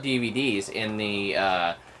porno DVDs in the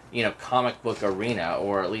comic book arena,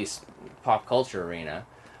 or at least pop culture arena,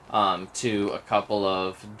 to a couple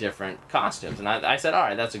of different costumes. And I said, all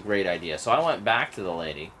right, that's a great idea. So I went back to the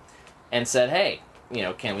lady and said, hey,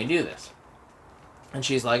 can we do this? And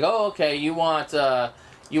she's like, oh, okay, you want a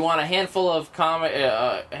handful of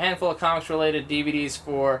comics related DVDs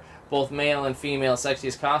for both male and female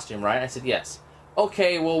sexiest costume, right? I said, yes.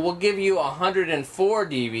 Okay, well, we'll give you 104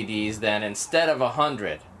 DVDs then instead of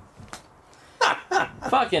 100.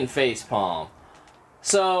 Fucking facepalm.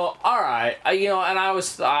 So, alright, and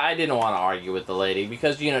I didn't want to argue with the lady,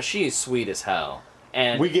 because, she's sweet as hell.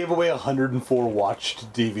 And We gave away 104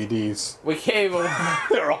 watched DVDs. we gave away...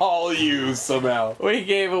 They're all used somehow. We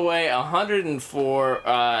gave away 104,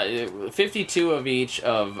 52 of each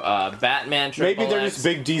of Batman Triple Maybe they're X just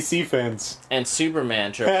big DC fans. and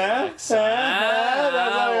Superman Triple X.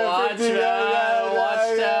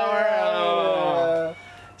 Watchtower.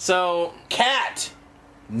 So Cat!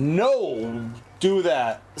 No! Do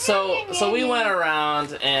that. So we went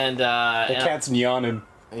around and The cat's yawning.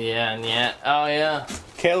 yeah. Oh yeah.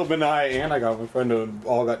 Caleb and I got my friend who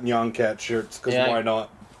all got Nyan Cat shirts, because Yeah. why not?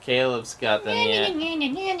 Caleb's got the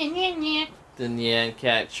Nyan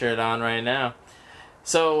Cat shirt on right now.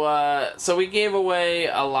 So we gave away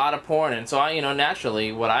a lot of porn, and so I,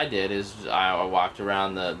 naturally, what I did is I walked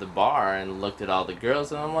around the bar and looked at all the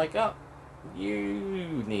girls, and I'm like, oh,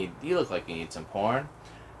 you look like you need some porn,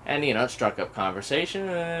 and it struck up conversation,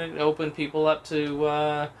 and it opened people up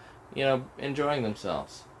to enjoying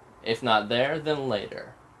themselves. If not there, then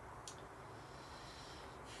later.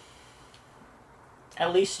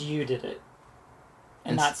 At least you did it,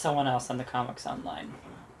 and not someone else on the Comics Online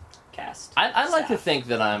cast. I like to staff. think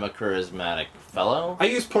that I'm a charismatic fellow. I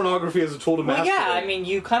use pornography as a tool to Well, masturbate. yeah, I mean,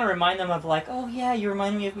 you kind of remind them of like, oh yeah, you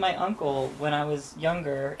remind me of my uncle when I was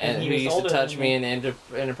younger, And he who was used to older touch than me in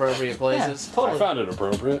inappropriate places. Yeah, totally. I found it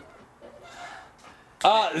appropriate.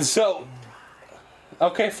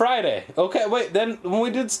 Okay, Friday. Okay, wait, then when we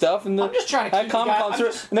did stuff and then I'm just trying to at keep you Comic guys- Con, I'm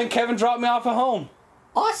just- and then Kevin dropped me off at home.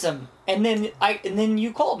 Awesome. And then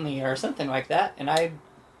you called me or something like that, and I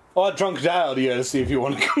Oh, I drunk dialed you to see if you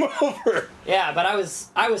want to come over. yeah, but I was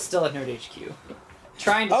still at Nerd HQ,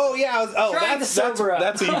 trying to. Oh yeah, Trying to sober up.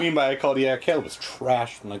 that's what you mean by I called. Yeah, Caleb was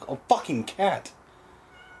trash. I'm like, oh fucking cat.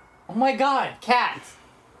 Oh my God, cat!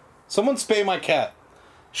 Someone spay my cat.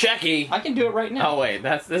 Shecky! I can do it right now. Oh wait,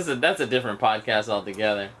 that's a different podcast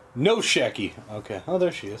altogether. No Shecky. Okay. Oh,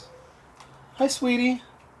 there she is. Hi, sweetie.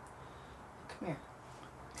 Come here.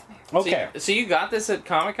 Okay. So you got this at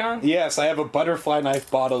Comic-Con? Yes, I have a butterfly knife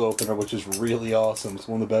bottle opener, which is really awesome. It's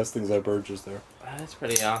one of the best things I purchased there. That's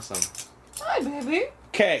pretty awesome. Hi, baby.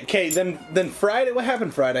 Okay. Then Friday. What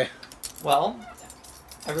happened Friday? Well,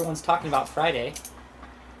 everyone's talking about Friday.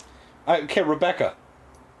 Okay, Rebecca.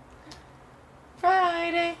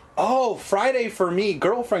 Friday. Oh, Friday for me.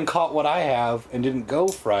 Girlfriend caught what I have and didn't go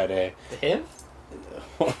Friday. The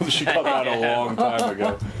HIV? She got that a long time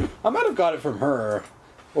ago. I might have got it from her.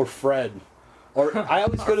 Or Fred. Or I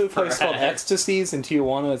always go to a place called Fred. Ecstasies in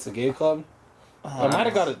Tijuana. It's a gay club. I might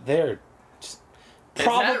have got it there.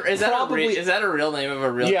 Is that a real name of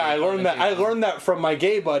a real? Yeah, I gay learned that. comic? I learned that from my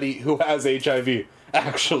gay buddy who has HIV.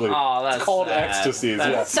 Actually, Oh, that's it's called sad. Ecstasies.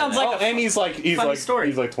 That Yeah. sounds like a and he's like funny story.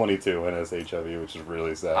 he's like 22 and has HIV, which is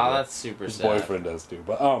really sad. Oh, that's super His sad. boyfriend does too,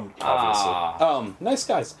 but obviously, nice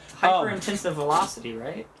guys. Hyper intensive velocity,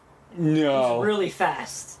 right? No, It's really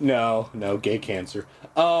fast. no, gay cancer.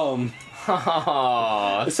 Oh,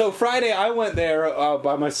 So Friday I went there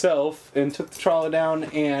by myself and took the trolley down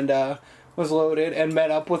and was loaded and met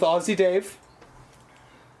up with Aussie Dave.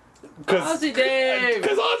 Aussie Dave!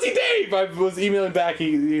 Because Aussie Dave! I was emailing back,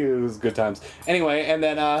 he was good times. Anyway, and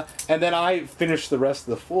then I finished the rest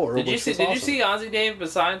of the floor. Did you which see? was Did you awesome. see Aussie Dave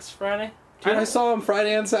besides Friday? Dude, I saw him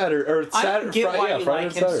Friday and Saturday. Or I Saturday, don't get why yeah, you Friday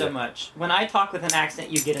like and him Saturday. so much. When I talk with an accent,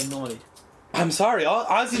 you get annoyed. I'm sorry,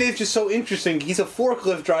 Aussie Dave's just so interesting. He's a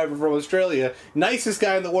forklift driver from Australia. Nicest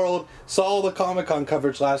guy in the world. Saw all the Comic-Con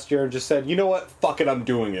coverage last year and just said, you know what? Fuck it, I'm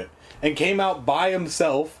doing it. And came out by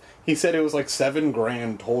himself. He said it was like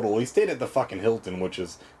 $7,000 total. He stayed at the fucking Hilton, which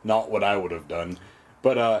is not what I would have done.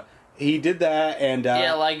 But he did that, and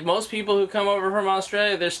Yeah, like most people who come over from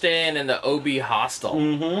Australia, they're staying in the OB hostel.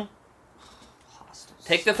 Mm-hmm.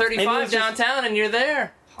 Take the Maybe it 35 was just- downtown and you're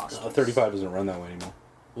there. 35 doesn't run that way anymore.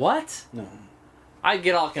 What? No. I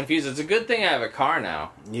get all confused. It's a good thing I have a car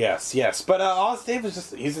now. Yes. But Aussie Dave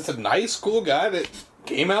is he's just a nice, cool guy that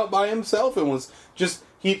came out by himself and was just,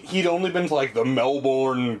 he'd only been to like the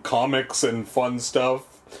Melbourne comics and fun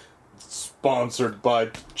stuff, sponsored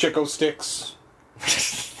by Chico Sticks.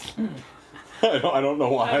 I don't know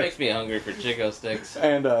why. That makes me hungry for Chico Sticks.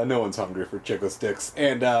 And no one's hungry for Chico Sticks.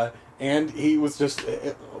 And he was just,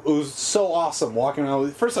 it was so awesome walking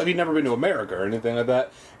around. First off, he'd never been to America or anything like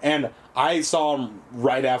that. And I saw him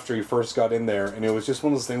right after he first got in there, and it was just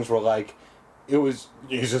one of those things where, like, he's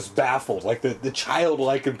just baffled. Like, the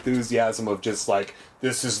childlike enthusiasm of just, like,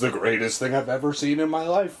 this is the greatest thing I've ever seen in my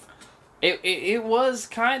life. It was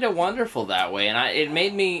kind of wonderful that way, and it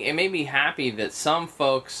made me happy that some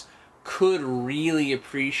folks could really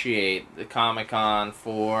appreciate the Comic-Con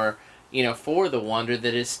for the wonder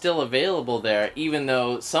that is still available there, even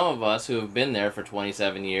though some of us who have been there for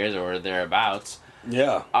 27 years or thereabouts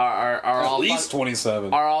Yeah. are At all least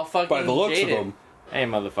 27. are all fucking By the looks jaded. of them. Hey,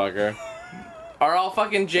 motherfucker. Are all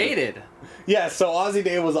fucking jaded. Yeah, so Aussie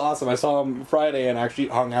Dave was awesome. I saw him Friday and actually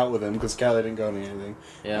hung out with him because Callie didn't go to anything.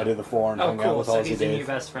 Yeah. I did the floor and Oh, hung out cool. with So Aussie he's your new Dave.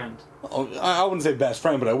 best friend. Oh, I wouldn't say best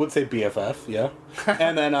friend, but I would say BFF. Yeah.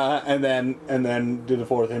 and then did the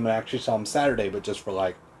floor with him and actually saw him Saturday, but just for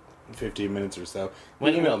like 15 minutes or so. He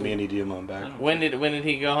When- emailed me and he DM'd him back. When did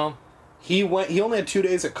he go home? he only had 2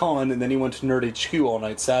 days at con, and then he went to Nerd HQ all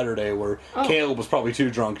night Saturday, where Caleb was probably too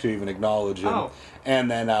drunk to even acknowledge him. Oh.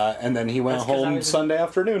 And then he went That's 'cause I home was- Sunday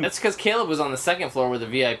afternoon. That's because Caleb was on the second floor where the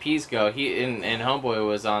VIPs go. He and Homeboy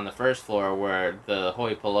was on the first floor where the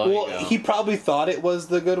hoi polloi Well, go. he probably thought it was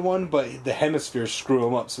the good one, but the hemispheres screw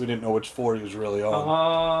him up, so we didn't know which floor he was really on.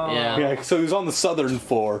 Oh. Yeah. Yeah, so he was on the southern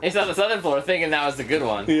floor. He's on the southern floor thinking that was the good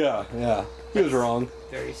one. Yeah, he was wrong.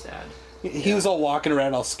 Very sad. He was all walking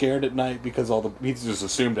around all scared at night because he just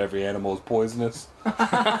assumed every animal was poisonous.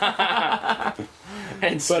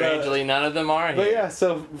 And strangely, none of them are. But here. yeah,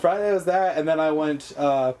 so Friday was that, and then I went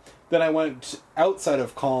outside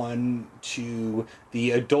of con to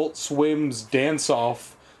the Adult Swim's dance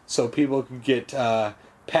off, so people could get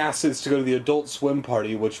passes to go to the Adult Swim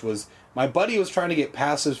party, which was my buddy was trying to get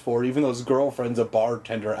passes for, even though his girlfriend's a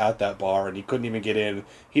bartender at that bar, and he couldn't even get in.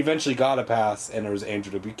 He eventually got a pass, and there was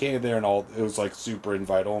Andrew WK there, and all it was like super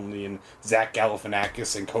invite only, and Zach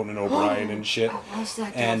Galifianakis and Conan O'Brien and shit.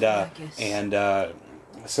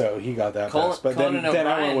 So he got that pass. But Conan then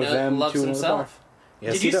I went with O'Brien them loves to another bar. himself.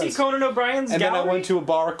 Yes, Did he you see does. Conan O'Brien's And gallery? then I went to a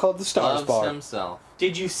bar called the Stars Loves Bar. himself.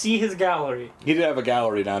 Did you see his gallery? He did have a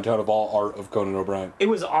gallery downtown of all art of Conan O'Brien. It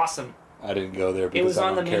was awesome. I didn't go there It because was I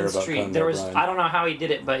on the don't care main about street. Conan There was O'Brien. I don't know how he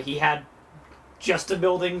did it, but he had just a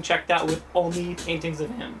building checked out with only paintings of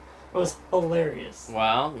him. It was hilarious.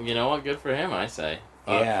 Well, you know what? Good for him, I say.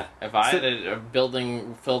 Fuck. Yeah. If I had a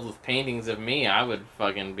building filled with paintings of me, I would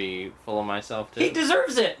fucking be full of myself too. He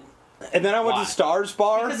deserves it And then I went Why? to Stars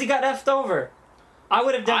Bar. because he got effed over. I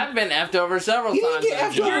would have done. I've been effed over several He didn't times. get as a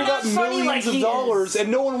after You're joke. not got funny millions like of he dollars, is. and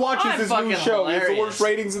no one watches I'm his new fucking show. He has the hilarious. worst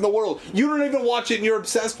ratings in the world. You don't even watch it, and you're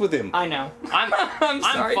obsessed with him. I know. I'm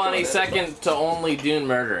sorry, funny Jordan. second to only Dune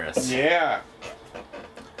Murderous, Yeah.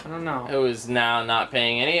 I don't know. who is now not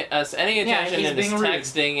paying any attention he's and is being rude.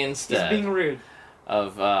 texting He's instead being rude.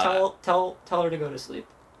 of Tell her to go to sleep.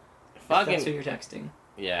 If that's who fucking you're texting.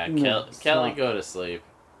 yeah. No, Kelly, stop. go to sleep.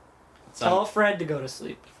 Tell Fred to go to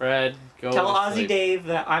sleep. Fred, go Tell to Ozzy sleep. Dave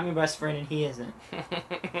that I'm your best friend and he isn't.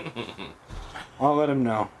 I'll let him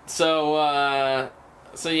know. So that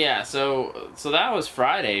was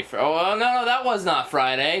Friday. No, that was not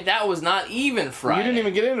Friday. That was not even Friday. You didn't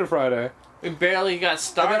even get into Friday. We barely got And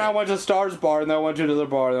started. then I went to Stars Bar, and then I went to another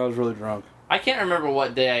bar, and I was really drunk. I can't remember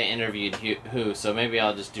what day I interviewed who, so maybe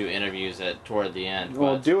I'll just do interviews toward the end.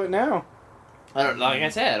 Well, But do it now. like I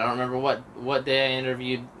said, I don't remember what day I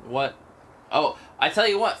interviewed what. Oh, I tell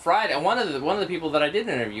you what, Friday. One of the people that I did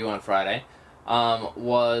interview on Friday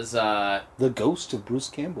was The ghost of Bruce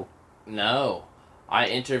Campbell. no, I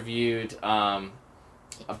interviewed a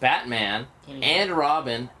Batman and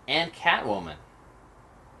Robin and Catwoman.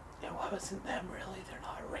 It wasn't them, really. They're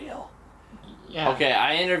not real. Yeah. Okay,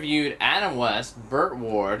 I interviewed Adam West, Burt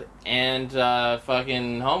Ward, and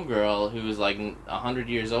fucking homegirl who was like 100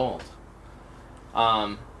 years old.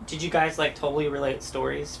 Did you guys like totally relate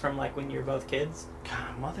stories from like when you were both kids?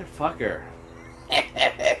 God, motherfucker.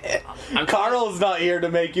 Carl's not here to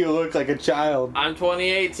make you look like a child. I'm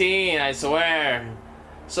 2018, I swear.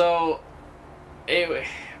 So,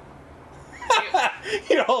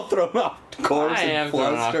 You're all thrown off course I and am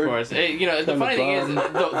thrown off flustered. course. The Kinda funny thing is,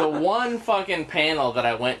 bummed. the one fucking panel that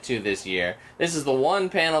I went to this year, this is the one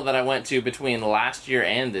panel that I went to between last year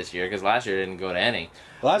and this year, because last year I didn't go to any,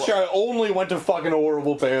 Last year I only went to fucking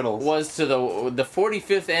horrible panels. was to the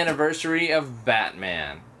 45th anniversary of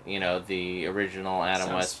Batman. You know, the original Adam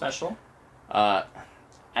Sounds West. special.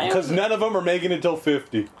 Because none of them are making it till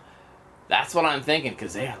 50. That's what I'm thinking,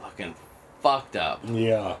 because they are looking fucked up.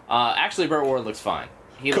 Yeah. Actually, Burt Ward looks fine.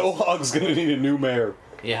 He looks, Quahog's gonna need a new mayor.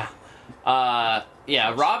 yeah.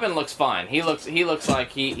 Yeah, Robin looks fine. He looks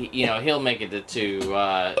like he'll make it to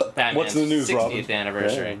Batman's What's the news, 60th Robin?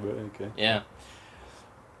 anniversary. Okay. Yeah.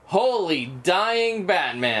 Holy dying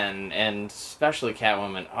Batman, and especially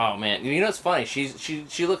Catwoman. Oh man, you know what's funny?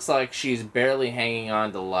 She looks like she's barely hanging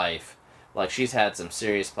on to life, like she's had some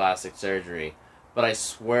serious plastic surgery. But I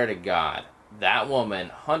swear to God, that woman,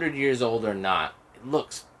 100 years old or not,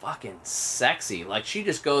 looks fucking sexy. Like she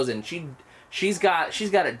just goes and she's got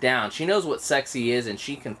it down. She knows what sexy is, and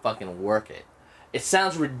she can fucking work it. It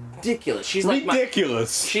sounds ridiculous. She's like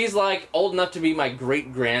Ridiculous. she's like old enough to be my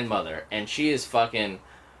great grandmother, and she is fucking.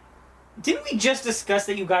 Didn't we just discuss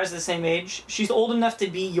that you guys are the same age? She's old enough to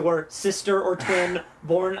be your sister or twin,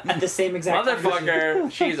 born at the same exact time.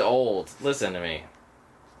 Motherfucker, she's old. Listen to me.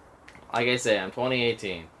 Like I say, I'm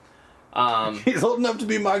 2018. He's old enough to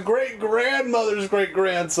be my great-grandmother's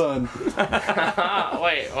great-grandson.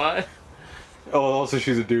 Wait, what? Oh, also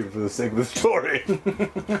she's a dude for the sake of the story.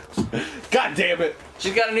 God damn it.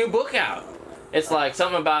 She's got a new book out. It's like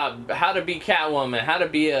something about how to be Catwoman, how to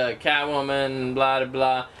be a Catwoman, blah, blah,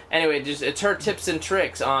 blah. Anyway, it's her tips and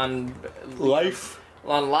tricks on Life.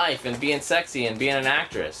 And being sexy and being an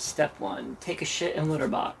actress. Step 1, take a shit in litter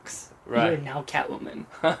box. Right. You're now Catwoman.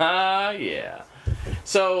 Yeah.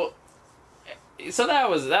 So that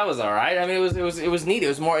was all right. I mean, it was neat. It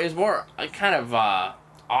was more kind of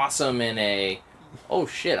awesome in a, oh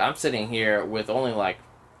shit, I'm sitting here with only like,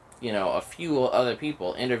 a few other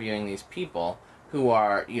people interviewing these people who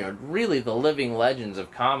are, really the living legends of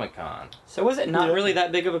Comic-Con. So was it not really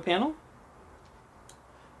that big of a panel?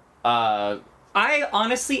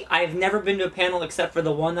 I've never been to a panel except for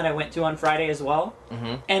the one that I went to on Friday as well.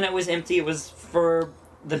 Mm-hmm. And it was empty. It was for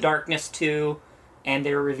The Darkness 2, and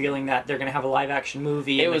they were revealing that they're going to have a live-action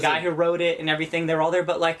movie. And the guy who wrote it and everything, they're all there.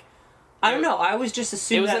 But, like, I don't know. I was just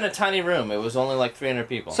assuming it was in a tiny room. It was only, like, 300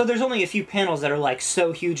 people. So there's only a few panels that are, like,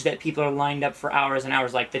 so huge that people are lined up for hours and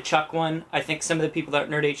hours. Like the Chuck one, I think some of the people at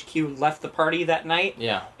Nerd HQ left the party that night.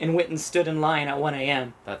 Yeah. And went and stood in line at 1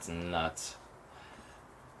 a.m. That's nuts.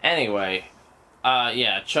 Anyway...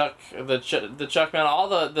 Chuck, the Chuck man, all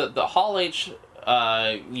the Hall H,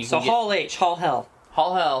 Hall H, Hall Hell,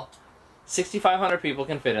 6,500 people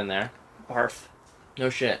can fit in there. Barf. No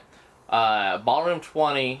shit. Ballroom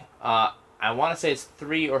 20, I want to say it's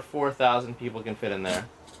 3,000 or 4,000 people can fit in there.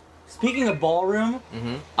 Speaking of ballroom,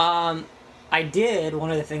 mm-hmm. I did, one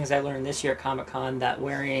of the things I learned this year at Comic-Con, that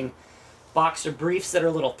wearing boxer briefs that are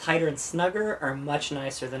a little tighter and snugger are much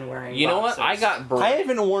nicer than wearing You know what? I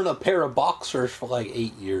haven't worn a pair of boxers for like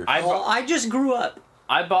 8 years. I just grew up.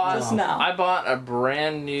 I bought just now. I bought a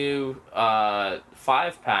brand new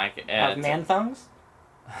 5-pack at... Of man thumbs?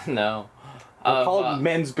 No. They're called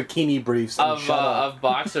men's bikini briefs. Of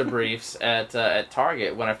boxer briefs at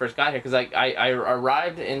Target when I first got here, because I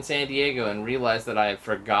arrived in San Diego and realized that I had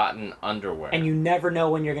forgotten underwear. And you never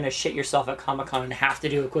know when you're going to shit yourself at Comic-Con and have to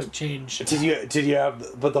do a quick change. Did you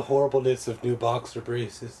have? But the horribleness of new boxer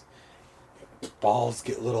briefs is balls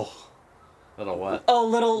get little. Little what? Oh,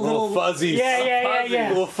 little fuzzies. Yeah.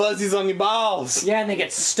 Little fuzzies on your balls. Yeah, and they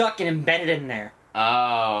get stuck and embedded in there.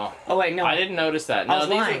 Oh. Oh wait, no. I didn't notice that. No,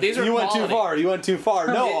 these are You went quality. too far.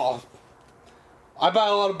 No. I buy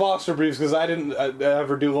a lot of boxer briefs because I didn't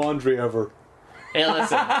ever do laundry ever. Hey,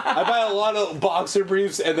 listen. I buy a lot of boxer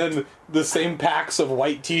briefs and then the same packs of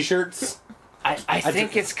white t-shirts. I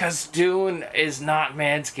think it's because Dune is not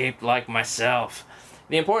Manscaped like myself.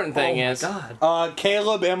 The important thing is... God.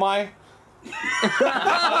 Caleb, am I?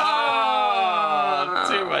 Oh,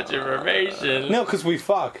 too much information. No, because we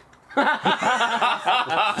fuck.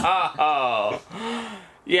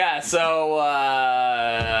 Yeah, so,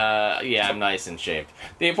 I'm nice and shaped.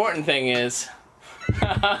 The important thing is,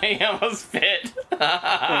 I almost fit.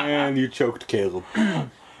 And you choked Caleb.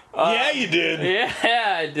 Yeah, you did.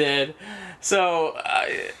 Yeah, I did. So,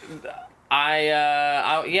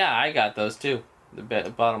 I got those too, the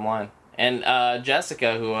bottom line. And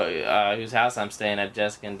Jessica, whose house I'm staying at,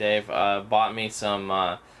 Jessica and Dave, bought me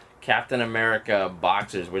some... Captain America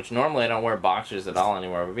boxers, which normally I don't wear boxers at all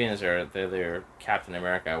anymore, but being as they're Captain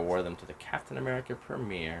America, I wore them to the Captain America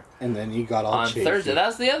premiere. And then you got all on chafy. Thursday. That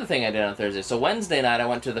was the other thing I did on Thursday. So Wednesday night I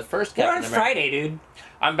went to the first Captain America. We're on Friday, dude.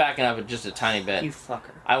 I'm backing up just a tiny bit. You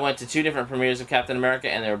fucker. I went to 2 different premieres of Captain America,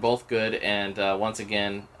 and they were both good, and once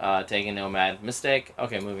again, taking no mad mistake.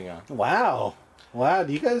 Okay, moving on. Wow.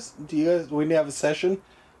 Do you guys, we need to have a session?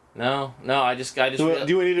 No, I just.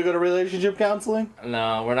 Do we need to go to relationship counseling?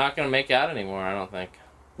 No, we're not going to make out anymore, I don't think.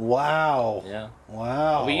 Wow. Yeah.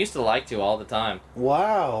 Wow. We used to like to all the time.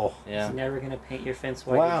 Wow. Yeah. He's never going to paint your fence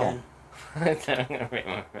white again. I'm going to paint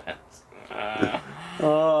my fence.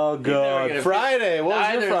 Oh, God. Friday. What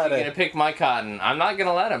was your Friday? He's going to pick my cotton. I'm not going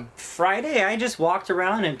to let him. Friday, I just walked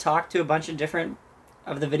around and talked to a bunch of different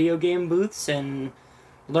of the video game booths and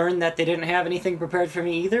learned that they didn't have anything prepared for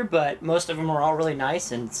me either, but most of them were all really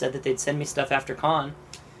nice and said that they'd send me stuff after con.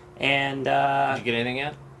 And did you get anything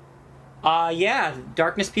yet? Yeah,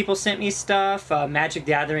 Darkness people sent me stuff. Magic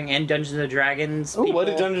the Gathering and Dungeons and Dragons. Oh, what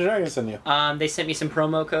did Dungeons and Dragons send you? They sent me some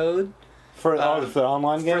promo code for the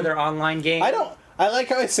online game. For their online game. I like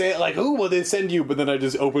how I say it like, "Ooh, well, they send you," but then I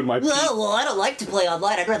just open my. Well, I don't like to play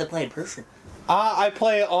online. I'd rather play in person. I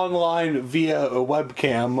play online via a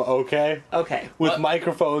webcam, okay? Okay. With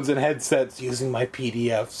microphones and headsets using my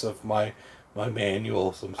PDFs of my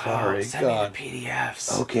manuals. I'm sorry. Send me the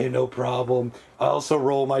PDFs. Okay, no problem. I also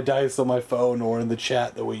roll my dice on my phone or in the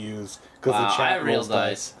chat that we use. Because the chat I have real rolls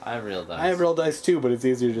dice. I have real dice. I have real dice too, but it's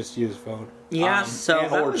easier just to use phone. Yeah,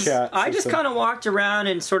 I just kind of walked around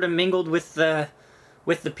and sort of mingled with the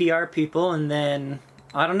PR people, and then,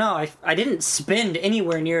 I don't know, I didn't spend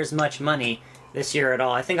anywhere near as much money this year at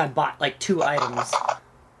all. I think I bought like 2 items.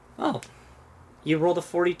 Oh, you rolled a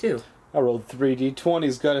 42. I rolled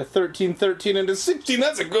 3d20s, got a 13, 13, and a 16.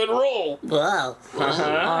 That's a good roll. Wow.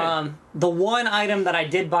 The one item that I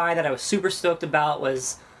did buy that I was super stoked about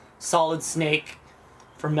was Solid Snake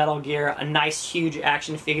from Metal Gear. A nice, huge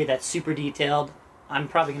action figure that's super detailed. I'm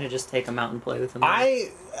probably going to just take him out and play with him.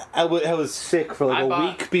 I was sick for like a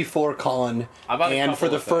week before Con, and for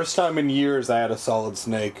the first time in years, I had a Solid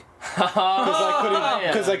Snake.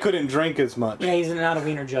 Because I couldn't drink as much. Yeah, he's not a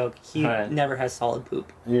wiener joke. He never has solid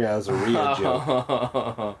poop. Yeah, it was a real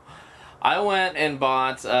joke. I went and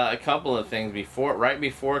bought a couple of things right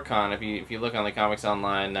before Con. If you look on the Comics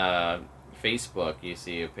Online Facebook, you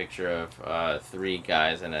see a picture of 3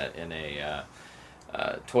 guys in a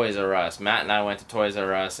Toys R Us. Matt and I went to Toys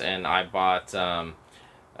R Us, and I bought a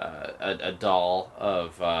doll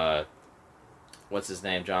of what's his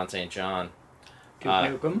name, John St. John.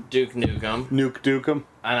 Duke Nukem. Nuke Dukem.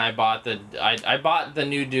 And I bought the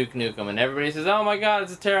new Duke Nukem, and everybody says, "Oh my god,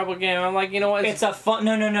 it's a terrible game." I'm like, you know what? It's a fun.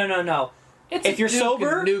 No. If you're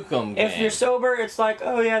sober, Nukem game. If you're sober, it's like,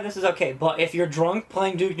 oh yeah, this is okay. But if you're drunk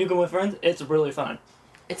playing Duke Nukem with friends, it's really fun.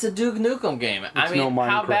 It's a Duke Nukem game. I mean, no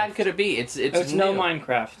how bad could it be? It's no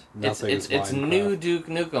Minecraft. It's new Duke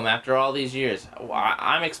Nukem after all these years.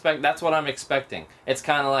 That's what I'm expecting. It's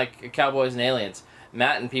kind of like Cowboys and Aliens.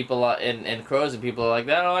 Matt and people and Crows and people like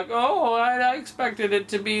that are like, oh, I expected it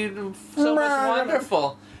to be so much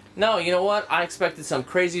wonderful. No, you know what? I expected some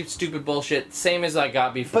crazy, stupid bullshit, same as I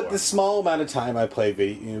got before. But the small amount of time I play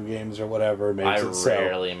video games or whatever makes it so... I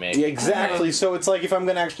rarely make... Yeah, exactly. So it's like if I'm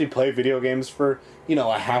going to actually play video games for,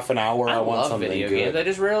 a half an hour, I want something good. I love video games. I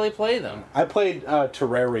just rarely play them. I played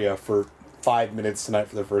Terraria for 5 minutes tonight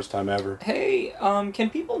for the first time ever. Hey, can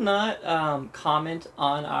people not comment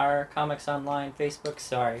on our Comics Online Facebook?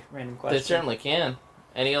 Sorry, random question. They certainly can.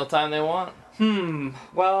 Any old time they want.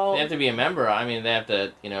 Well... They have to be a member. I mean, they have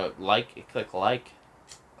to, click like.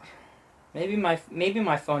 Maybe my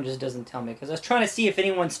phone just doesn't tell me, because I was trying to see if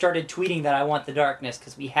anyone started tweeting that I want the Darkness,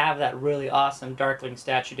 because we have that really awesome Darkling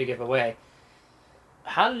statue to give away.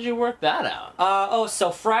 How did you work that out? So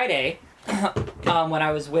Friday, when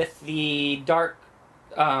I was with the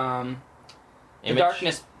the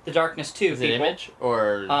Darkness 2 Is people. it Image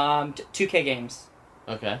or 2K Games.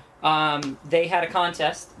 Okay. They had a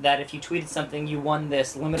contest that if you tweeted something, you won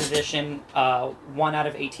this limited edition 1 out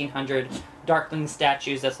of 1,800 Darkling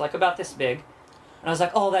statues that's like about this big. And I was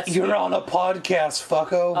like, oh, that's You're sweet. on a podcast,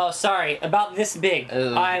 fucko. Oh, sorry. About this big.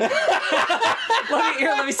 Let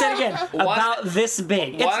me say it again. About this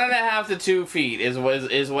big. 1.5 to 2 feet is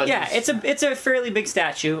what. Yeah, it's a fairly big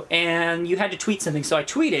statue, and you had to tweet something. So I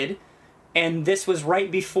tweeted, and this was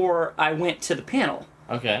right before I went to the panel.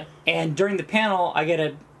 Okay. And during the panel, I get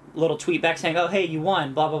a little tweet back saying, "Oh, hey, you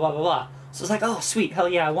won." Blah blah blah blah blah. So it's like, "Oh, sweet, hell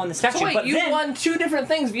yeah, I won the statue." So wait, but you then, won 2 different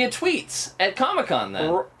things via tweets at Comic-Con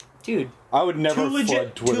then. Dude. I would never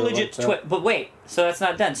flood Twitter. But wait, so that's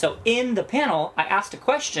not done. So in the panel, I asked a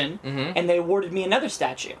question, and they awarded me another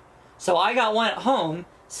statue. So I got one at home,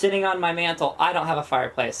 sitting on my mantle. I don't have a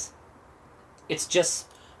fireplace. It's just...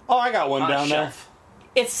 Oh, I got one down there.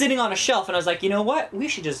 It's sitting on a shelf, and I was like, you know what? We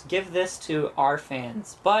should just give this to our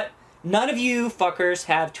fans. But none of you fuckers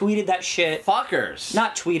have tweeted that shit. Fuckers.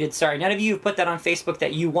 Not tweeted, sorry. None of you have put that on Facebook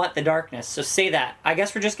that you want the Darkness. So say that. I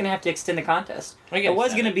guess we're just going to have to extend the contest. It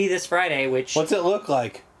was going to be this Friday, which... What's it look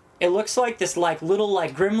like? It looks like this little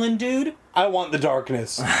gremlin dude. I want the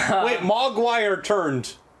Darkness. Wait, Mogwai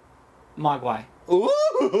turned? Mogwai.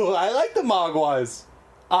 Ooh, I like the Mogwais.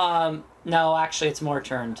 No, actually, it's more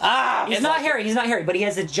turned. He's not hairy, but he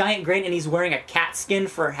has a giant grin, and he's wearing a cat skin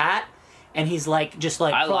for a hat, and he's I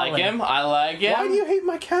crawling. like him. Why do you hate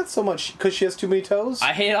my cat so much? Because she has too many toes?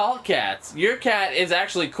 I hate all cats. Your cat is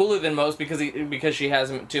actually cooler than most because she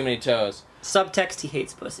has too many toes. Subtext: he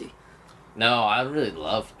hates pussy. No, I really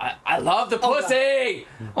love... I love the pussy!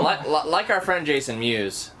 Like our friend Jason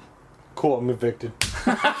Mewes. Cool, I'm evicted.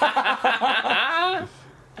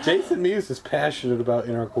 Jason Mewes is passionate about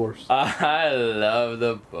intercourse. I love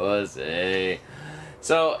the pussy.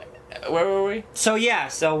 So, where were we? So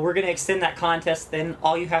we're going to extend that contest. Then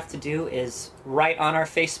all you have to do is write on our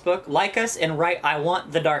Facebook, like us, and write, "I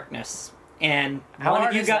want the Darkness." And How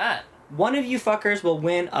hard is that? One of you fuckers will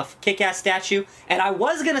win a kick-ass statue, and I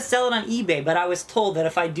was going to sell it on eBay, but I was told that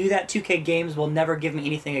if I do that, 2K Games will never give me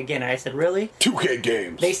anything again. And I said, really? 2K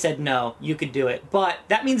Games. They said, no, you could do it. But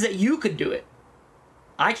that means that you could do it.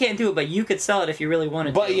 I can't do it, but you could sell it if you really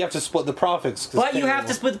wanted to. But you have to split the profits. But you have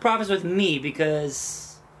to split the profits with me,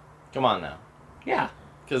 because... Come on now. Yeah.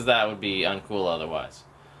 Because that would be uncool otherwise.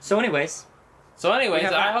 So anyways,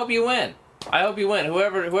 I hope you win. I hope you win.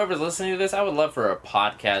 Whoever's listening to this, I would love for a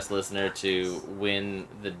podcast listener to win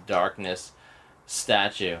the Darkness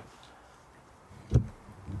statue.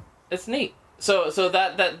 It's neat. So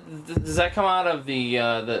that does that come out of the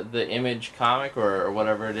Image comic or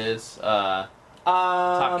whatever it is? Top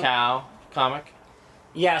Cow comic.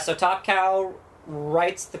 Yeah, so Top Cow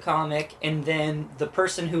writes the comic, and then the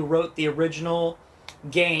person who wrote the original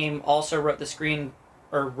game also wrote the story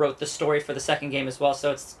for the second game as well.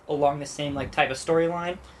 So it's along the same type of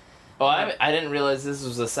storyline. Oh, I didn't realize this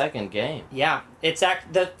was the second game. Yeah,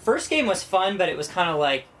 the first game was fun, but it was kind of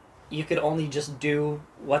like you could only just do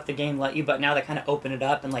what the game let you. But now they kind of open it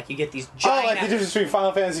up, and you get these giant. Oh, like the difference between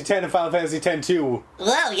Final Fantasy X and Final Fantasy X-2.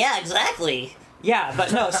 Well, yeah, exactly. Yeah,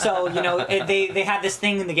 but no, so, they have this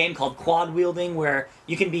thing in the game called quad wielding where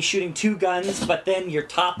you can be shooting 2 guns, but then your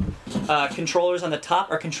top controllers on the top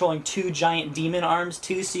are controlling 2 giant demon arms,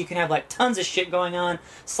 too, so you can have, tons of shit going on,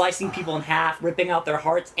 slicing people in half, ripping out their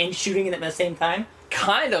hearts, and shooting them at the same time.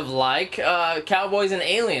 Kind of like Cowboys and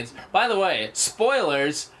Aliens. By the way,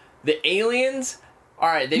 spoilers, the aliens...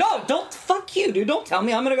 Alright, No, don't... Fuck you, dude. Don't tell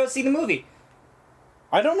me. I'm gonna go see the movie.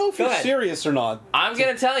 I don't know if Go you're ahead. serious or not. I'm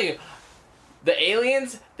gonna tell you. The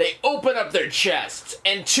aliens, they open up their chests,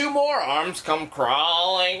 and 2 more arms come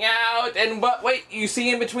crawling out, and wait, you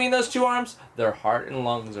see in between those 2 arms? Their heart and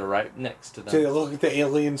lungs are right next to them. So look at the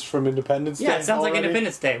aliens from Independence Day. Yeah, it sounds already. like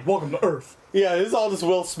Independence Day. Welcome to Earth. Yeah, this is all just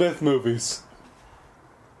Will Smith movies.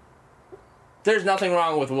 There's nothing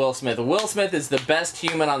wrong with Will Smith. Will Smith is the best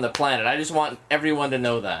human on the planet. I just want everyone to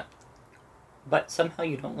know that. But somehow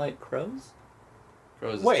you don't like crows?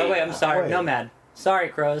 Crows is- Wait. Oh, wait, I'm sorry. Wait. Nomad. Sorry,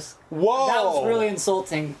 crows. Whoa! That was really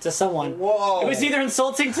insulting to someone. Whoa! It was either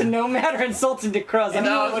insulting to Nomad or insulting to crows. I don't know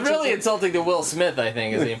No, what it's you really think. insulting to Will Smith, I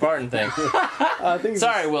think, is the important thing. I think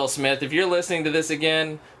Sorry, Will Smith, if you're listening to this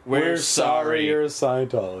again, we're sorry you're a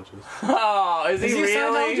Scientologist. Oh, is he Is he a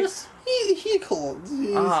really? Scientologist? He hangs out with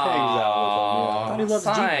them. Thought he loved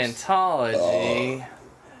Scientology.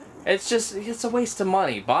 It's a waste of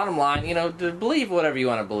money. Bottom line, to believe whatever you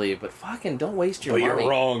want to believe, but fucking don't waste your But money. you're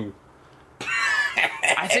wrong.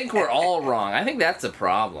 I think we're all wrong. I think that's the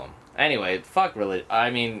problem. Anyway, fuck religion.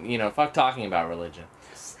 Fuck talking about religion.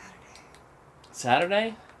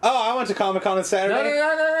 Saturday? Oh, I went to Comic-Con on Saturday.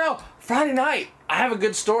 No. Friday night. I have a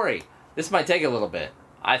good story. This might take a little bit.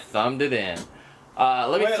 I thumbed it in.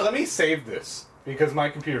 Let me save this because my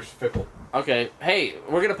computer's fickle. Okay. Hey,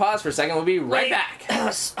 we're gonna pause for a second. We'll be right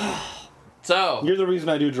back. So. You're the reason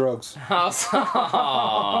I do drugs.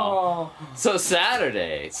 So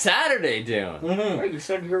Saturday, Dune. Wait, you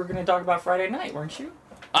said you were going to talk about Friday night, weren't you?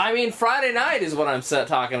 I mean, Friday night is what I'm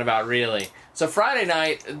talking about, really. So Friday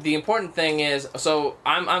night, the important thing is, so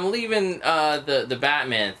I'm leaving the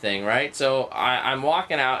Batman thing, right? So I'm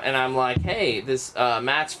walking out and I'm like, hey, this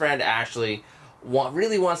Matt's friend Ashley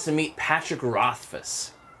really wants to meet Patrick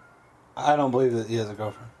Rothfuss. I don't believe that he has a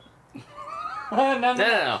girlfriend.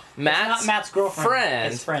 No. Not Matt's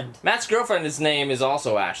girlfriend. His friend. Matt's girlfriend, his name is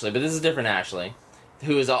also Ashley, but this is a different Ashley.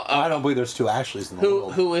 Who is I don't believe there's 2 Ashleys in the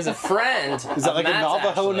world. who is a friend? Is that like a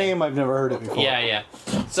Navajo name? I've never heard it before. Yeah.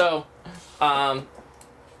 So,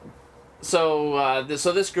 so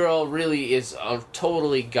this girl really is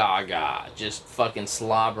totally gaga, just fucking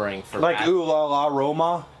slobbering for Like Ooh La La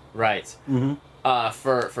Roma? right. Mm-hmm.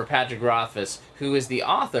 For Patrick Rothfuss, who is the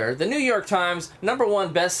author, the New York Times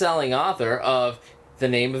 #1 best-selling author of The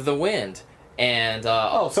Name of the Wind, and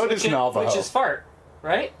So it is Navajo. Which is fart,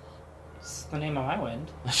 right? It's the name of my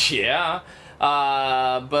wind. yeah.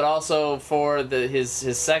 But also for his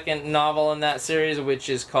second novel in that series, which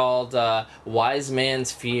is called Wise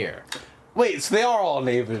Man's Fear. Wait, so they are all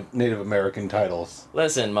Native American titles.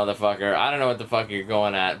 Listen, motherfucker, I don't know what the fuck you're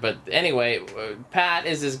going at, but anyway, Pat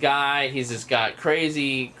is this guy. He's just got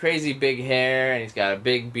crazy big hair, and he's got a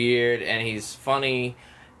big beard, and he's funny.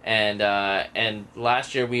 And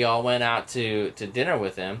last year we all went out to dinner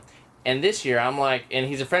with him, and this year I'm like, and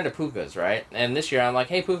he's a friend of Puka's, right? And this year I'm like,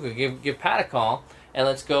 hey Puka, give Pat a call, and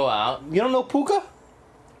let's go out. You don't know Puka?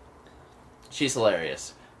 She's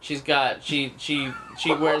hilarious. She's got she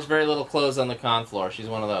wears very little clothes on the con floor. She's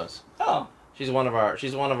one of those. Oh. She's one of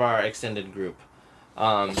our extended group.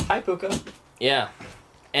 Hi, Puka. Yeah.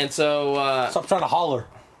 And so Stop trying to holler.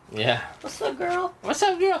 yeah. What's up, girl? What's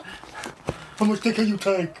up, girl? How much dick can you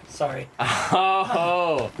take? Sorry.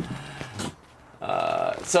 Oh.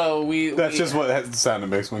 So That's just what the sound it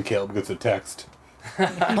makes when Caleb gets a text.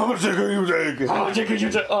 How much dick can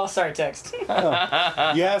you take? Oh, sorry, text.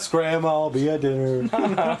 Yes, Grandma, I'll be at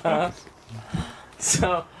dinner.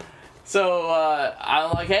 So So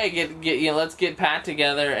I'm like, hey, get let's get Pat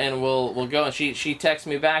together and we'll go. And she texts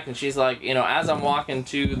me back and she's like, as I'm walking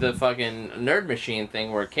to the fucking Nerd Machine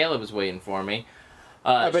thing where Caleb was waiting for me.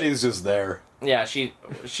 I bet he's just there. Yeah, she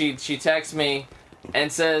texts me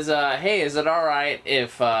and says, hey, is it all right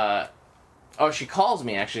if she calls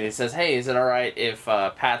me actually. It says, hey, is it all right if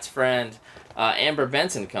Pat's friend Amber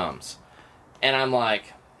Benson comes? And I'm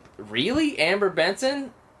like, really, Amber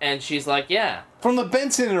Benson? And she's like, yeah. From the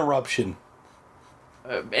Benson Interruption.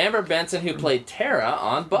 Amber Benson, who played Tara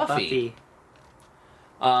on Buffy.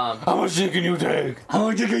 How much dick can you take? How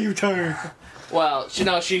much dick can you take? Well,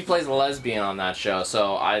 she plays a lesbian on that show,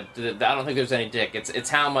 so I don't think there's any dick. It's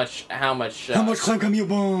how much. How much clank can you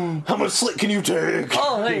bone? How much slit can you take?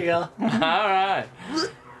 Oh, there you go. All right.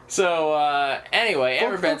 So anyway,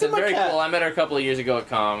 Amber Benson, very cool. I met her a couple of years ago at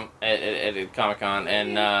Comic-Con,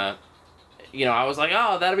 and I was like,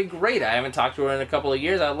 oh, that'd be great. I haven't talked to her in a couple of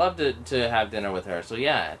years. I'd love to have dinner with her. So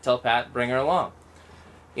yeah, tell Pat, bring her along.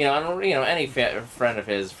 Any friend of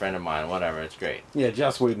his, friend of mine, whatever. It's great. Yeah,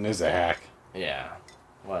 Joss Whedon is a hack. Yeah,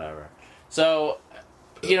 whatever. So,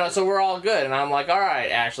 so we're all good, and I'm like, all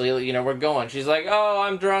right, Ashley, we're going. She's like, oh,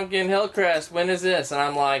 I'm drunk in Hillcrest. When is this? And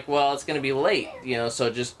I'm like, well, it's gonna be late, so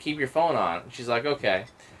just keep your phone on. She's like, okay.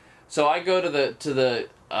 So I go to the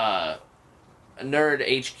Nerd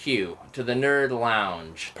HQ, to the Nerd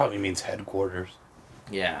Lounge. Probably means headquarters.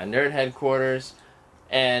 Yeah, Nerd headquarters,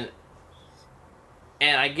 and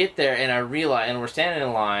I get there, and I realize, and we're standing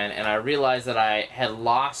in line, and I realize that I had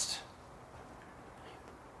lost.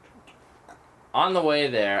 On the way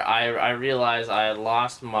there, I realized I had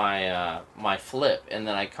lost my my flip, and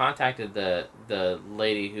then I contacted the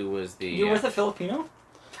lady who was the... You with a Filipino?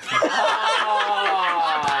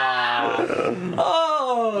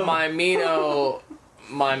 Oh! My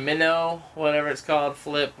Minnow, whatever it's called,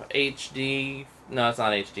 Flip HD. No, it's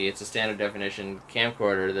not HD. It's a standard definition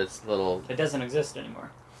camcorder that's little... It doesn't exist anymore.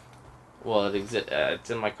 Well, it's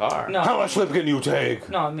in my car. No. How much flip can you take?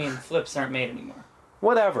 No, I mean, flips aren't made anymore.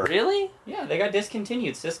 Whatever. Really? Yeah, they got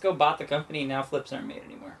discontinued. Cisco bought the company, now flips aren't made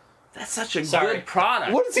anymore. That's such a good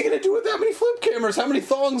product. What is he going to do with that many flip cameras? How many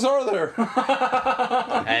thongs are there?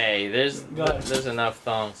 Hey, there's enough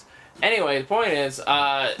thongs. Anyway, the point is, so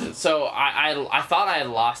I thought I had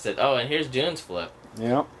lost it. Oh, and here's Dune's flip.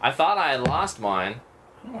 Yep. I thought I had lost mine.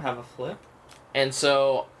 I don't have a flip. And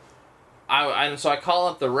so I call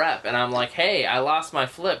up the rep and I'm like, hey, I lost my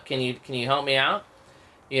flip. Can you help me out?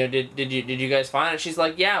 Did you guys find it? She's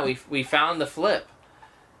like, yeah, we found the flip.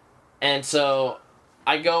 And so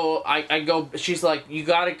I go. She's like, you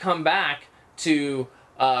got to come back to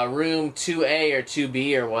room 2A or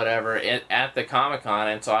 2B or whatever at the Comic-Con.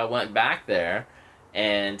 And so I went back there,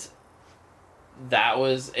 and so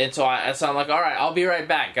I'm like, all right, I'll be right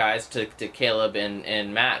back, guys. To Caleb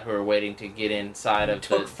and Matt, who are waiting to get inside of. It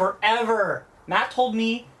took forever. Matt told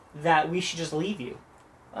me that we should just leave you.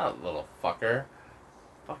 Oh, little fucker.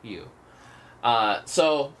 Fuck you.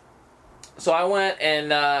 So I went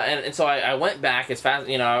and so I went back as fast.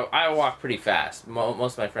 I walk pretty fast.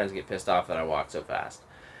 Most of my friends get pissed off that I walk so fast,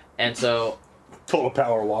 and so total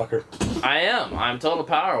power walker. I'm total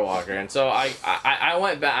power walker, and so I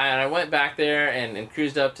went back and I went back there and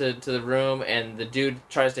cruised up to the room, and the dude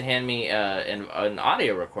tries to hand me an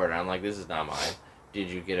audio recorder. I'm like, this is not mine. Did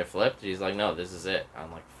you get it flipped? He's like, no, this is it.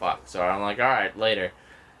 I'm like, fuck. So I'm like, all right, later.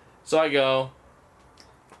 So I go.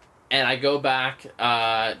 And I go back,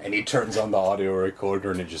 and he turns on the audio recorder,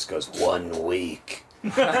 and it just goes 1 week.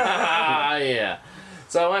 Yeah.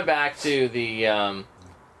 So I went back to the,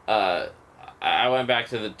 I went back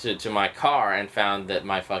to my car and found that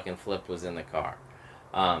my fucking flip was in the car.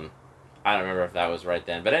 I don't remember if that was right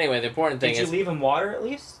then, but anyway, the important thing is. Did you leave him water at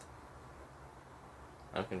least?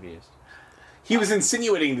 I'm confused. He was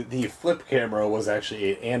insinuating that the flip camera was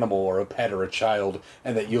actually an animal or a pet or a child,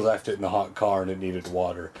 and that you left it in the hot car and it needed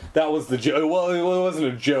water. That was the joke. Well, it wasn't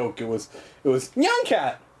a joke. It was Nyan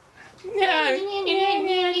Cat.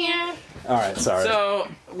 Yeah. All right, sorry. So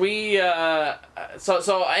we,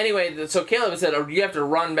 so anyway, so Caleb said, "Oh, you have to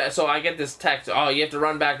run back." So I get this text. Oh, you have to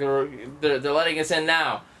run back. They're letting us in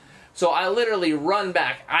now. So I literally run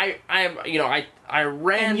back. I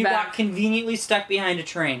ran and you back. got conveniently stuck behind a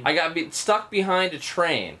train. I got stuck behind a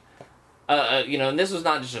train. And this was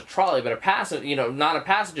not just a trolley, but not a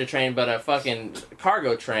passenger train, but a fucking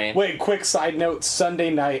cargo train. Wait, quick side note. Sunday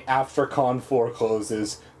night after Con 4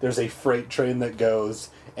 closes, there's a freight train that goes,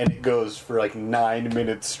 and it goes for like 9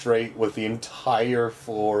 minutes straight with the entire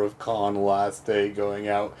floor of Con last day going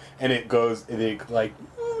out. And it goes,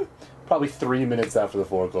 probably 3 minutes after the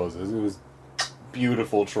floor closes. It was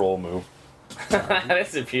beautiful troll move.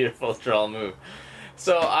 That's a beautiful troll move.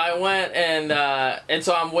 So I went and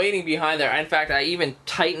so I'm waiting behind there. In fact, I even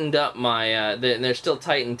tightened up my and they're still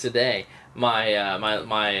tightened today.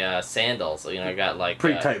 My sandals. You know, I got like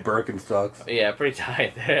Pretty tight Birkenstocks. Yeah, pretty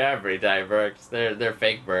tight. They're pretty tight Birks. They're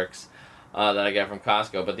fake Birks that I got from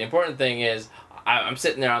Costco. But the important thing is, I'm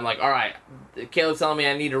sitting there. I'm like, all right, Caleb's telling me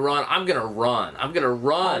I need to run. I'm gonna run. I'm gonna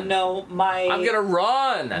run. No, I'm gonna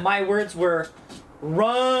run. My words were,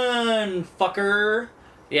 "Run, fucker."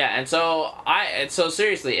 Yeah, and so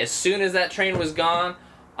seriously, as soon as that train was gone,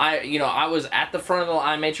 I was at the front of the line.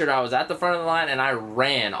 I made sure that I was at the front of the line, and I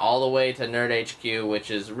ran all the way to Nerd HQ, which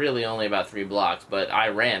is really only about 3 blocks, but I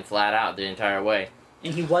ran flat out the entire way.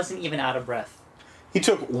 And he wasn't even out of breath. He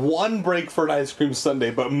took one break for an ice cream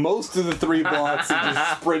sundae, but most of the 3 blocks he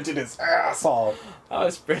just sprinted his ass off. I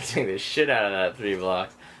was sprinting the shit out of that 3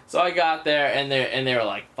 blocks. So I got there, and they were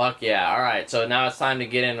like, "Fuck yeah! All right, so now it's time to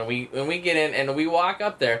get in." And we get in, and we walk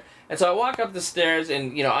up there. And so I walk up the stairs,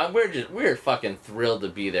 and we're fucking thrilled to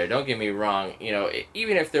be there. Don't get me wrong. You know,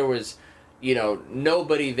 even if there was,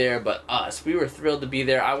 nobody there but us, we were thrilled to be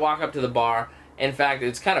there. I walk up to the bar. In fact,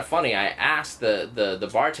 it's kind of funny. I asked the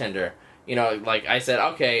bartender. Like I said,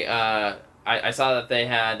 okay. I saw that they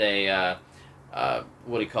had a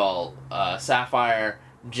sapphire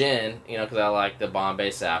gin, because I like the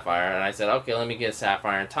Bombay Sapphire, and I said, okay, let me get a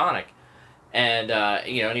Sapphire and tonic, and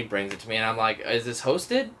and he brings it to me, and I'm like, is this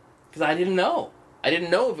hosted? Because I didn't know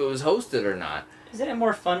if it was hosted or not. Isn't it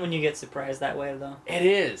more fun when you get surprised that way, though? It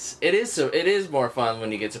is more fun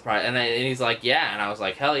when you get surprised, and he's like, yeah, and I was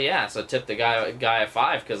like, hell yeah, so tip the guy a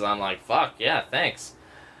 5, because I'm like, fuck yeah, thanks.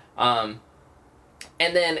 And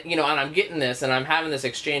then and I'm getting this, and I'm having this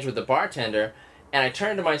exchange with the bartender, and I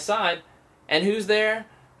turn to my side, and who's there?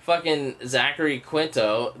 Fucking Zachary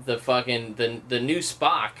Quinto, the new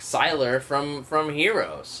Spock, Siler from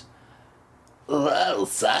Heroes. Well,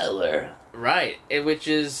 Siler. Right, which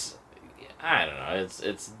is, I don't know,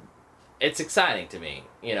 it's exciting to me.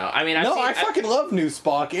 I fucking love new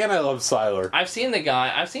Spock, and I love Siler. I've seen the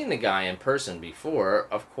guy in person before,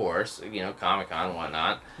 of course, Comic-Con and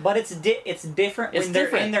whatnot. But it's different when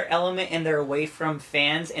they're in their element and they're away from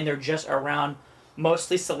fans and they're just around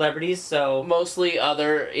mostly celebrities, so... Mostly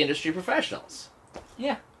other industry professionals.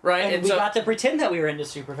 Yeah. Right? And we got to pretend that we were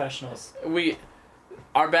industry professionals.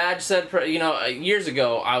 Our badge said, years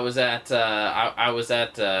ago, I was at a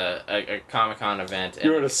Comic-Con event.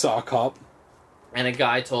 You were at a sock hop. And a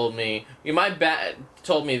guy told me,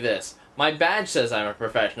 told me this. My badge says I'm a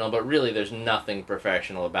professional, but really there's nothing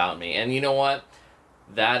professional about me. And you know what?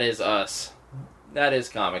 That is us. That is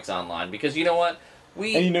Comics Online. Because you know what?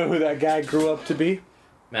 And you know who that guy grew up to be?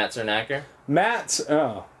 Matt Cernacker.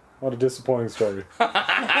 Oh, what a disappointing story.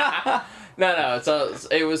 No. So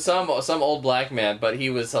it was some old black man, but he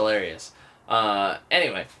was hilarious.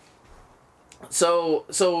 Anyway, so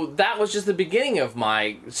that was just the beginning of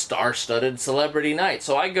my star-studded celebrity night.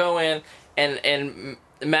 So I go in, and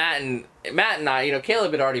Matt and I,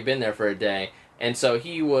 Caleb had already been there for a day, and so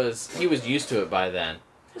he was used to it by then.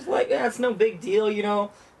 It's like, it's no big deal,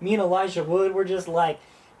 Me and Elijah Wood were just like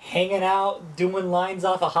hanging out, doing lines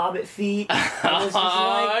off of Hobbit feet. It was just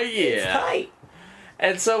like, it's tight.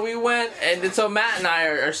 And so we went, and so Matt and I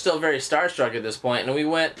are still very starstruck at this point. And we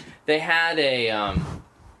went. They had a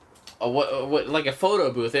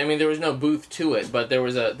photo booth. I mean, there was no booth to it, but there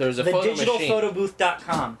was a photo machine.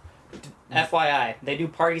 TheDigitalPhotoBooth.com. FYI, they do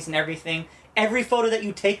parties and everything. Every photo that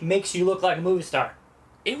you take makes you look like a movie star.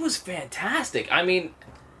 It was fantastic. I mean,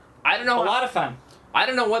 I don't know. A lot of fun. I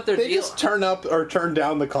don't know what they're They just turn up or turn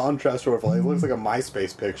down the contrast overlay. It looks like a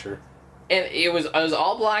MySpace picture. And it was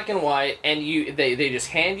all black and white, and they just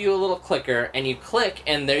hand you a little clicker, and you click,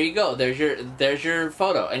 and there you go. There's your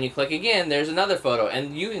photo, and you click again. There's another photo,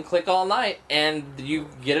 and you can click all night, and you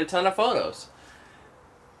get a ton of photos.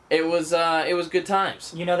 It was good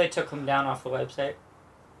times. They took them down off the website.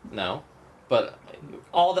 No, but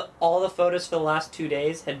all the photos for the last 2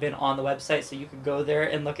 days had been on the website, so you could go there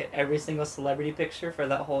and look at every single celebrity picture for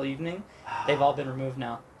that whole evening. They've all been removed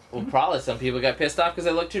now. Well, probably some people got pissed off because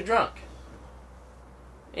they looked too drunk.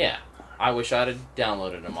 Yeah, I wish I'd have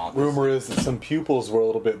downloaded them all. Rumor is that some pupils were a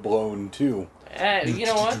little bit blown too. You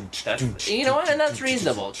know what? And that's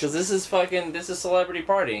reasonable because this is celebrity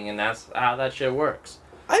partying, and that's how that shit works.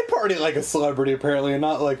 I party like a celebrity apparently, and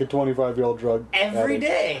not like a 25-year-old drug every addict.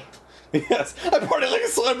 day. Yes, I party like a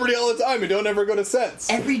celebrity all the time and don't ever go to sets.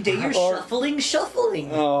 Every day you're shuffling.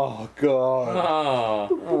 Oh God.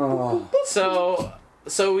 Oh.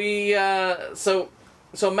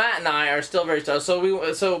 So Matt and I are still very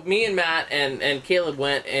so me and Matt and Caleb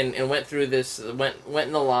went through this went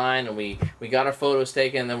in the line, and we got our photos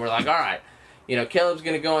taken, and then we're like, all right, Caleb's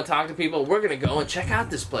gonna go and talk to people. We're gonna go and check out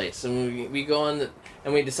this place, and we go in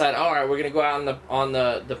and we decide, all right, we're gonna go out on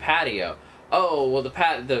the patio. Oh, well,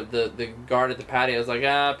 the guard at the patio is like,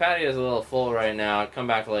 patio's a little full right now. Come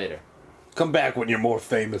back later. Come back when you're more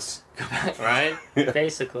famous. Right?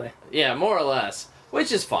 Basically. Yeah, more or less.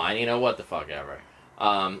 Which is fine, what the fuck ever.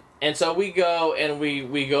 And so we go and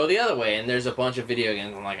we go the other way, and there's a bunch of video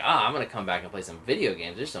games. I'm like, I'm gonna come back and play some video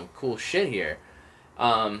games. There's some cool shit here.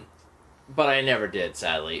 But I never did,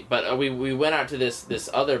 sadly. But we went out to this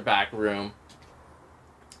other back room,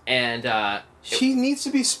 and she needs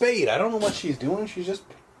to be spayed. I don't know what she's doing. She's just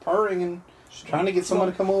purring and trying to get someone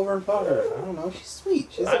to come over and fuck her. I don't know. She's sweet.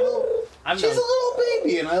 She's a little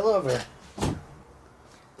baby, and I love her.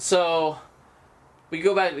 So we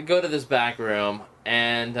go to this back room,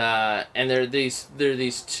 and there are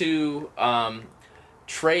these two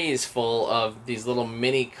trays full of these little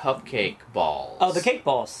mini cupcake balls. Oh, the cake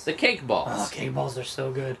balls. The cake balls. Oh, cake balls are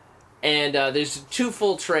so good. And there's two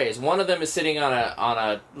full trays. One of them is sitting on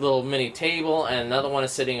a little mini table, and another one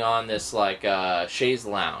is sitting on this chaise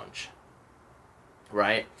lounge.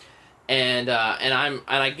 Right? And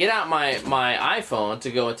I get out my iPhone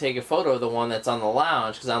to go and take a photo of the one that's on the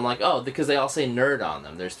lounge, because I'm like, because they all say nerd on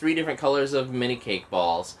them. There's 3 different colors of mini cake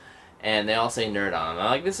balls, and they all say nerd on them.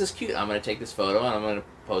 I'm like, this is cute. I'm going to take this photo, and I'm going to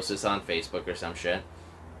post this on Facebook or some shit.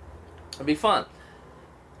 It'll be fun.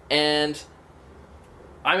 And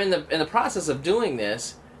I'm in the process of doing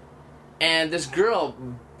this, and this girl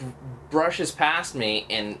brushes past me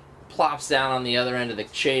and plops down on the other end of the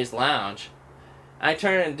chaise lounge. I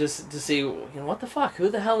turn to see, what the fuck? Who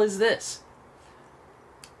the hell is this?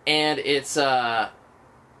 And it's hi.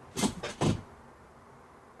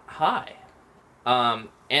 And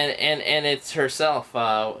it's herself.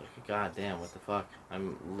 God damn, what the fuck?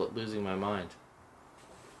 I'm losing my mind.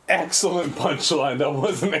 Excellent punchline. That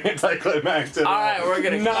wasn't anticlimactic. All right, we're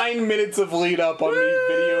gonna 9 minutes of lead up on me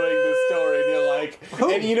videoing this story, and you're like,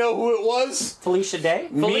 and you know who it was? Felicia Day?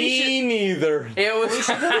 Me neither. It was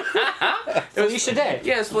Felicia Day.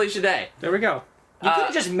 Yeah, it's Felicia Day. There we go. You could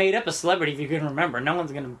have just made up a celebrity if you couldn't remember. No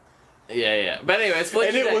one's gonna. Yeah. But anyway, it's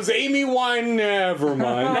Felicia Day. And it was Amy Wine. Never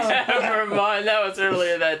mind. Never mind. That was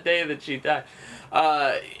earlier that day that she died.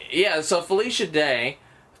 So Felicia Day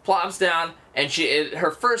plops down, and her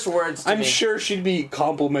first words to me... I'm sure she'd be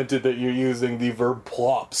complimented that you're using the verb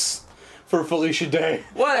plops for Felicia Day.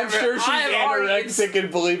 Whatever. I'm sure she's anorexic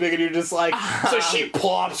and bulimic, and you're just like, so she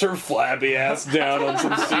plops her flabby ass down on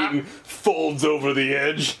some seat and folds over the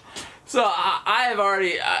edge. So I've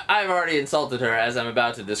already insulted her, as I'm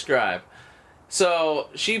about to describe. So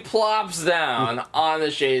she plops down on the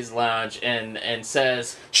chaise lounge and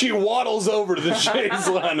says... She waddles over to the chaise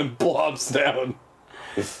lounge and plops down.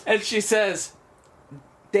 And she says,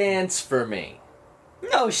 "Dance for me."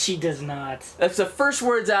 No, she does not. That's the first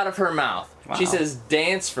words out of her mouth. Wow. She says,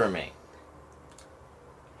 "Dance for me."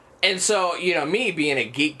 And so, me being a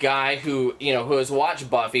geek guy who has watched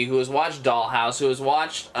Buffy, who has watched Dollhouse, who has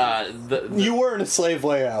watched You were in a slave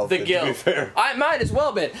layout. The Guild. To be fair. I might as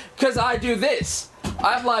well been, because I do this.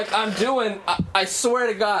 I swear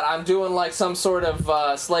to God, I'm doing like some sort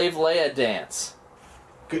of slave Leia dance.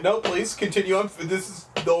 No, please continue on. This is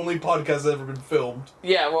the only podcast that's ever been filmed.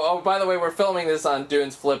 Yeah, well, by the way, we're filming this on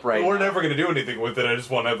Dune's Flip right now. We're never going to do anything with it. I just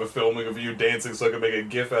want to have a filming of you dancing so I can make a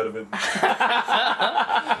gif out of it.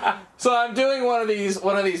 So I'm doing one of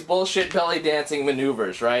these bullshit belly dancing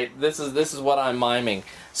maneuvers, right? This is what I'm miming.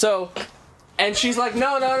 So, and she's like,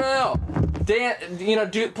 no.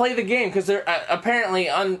 Play the game, because they're apparently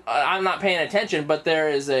I'm not paying attention, but there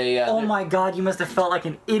is a. Oh my god, you must have felt like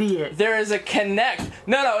an idiot. There is a connect.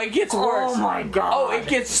 No, it gets worse. Oh my god. Oh, it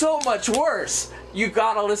gets so much worse. You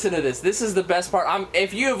gotta listen to this. This is the best part.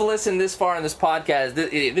 If you have listened this far in this podcast,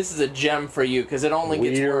 this is a gem for you, because it only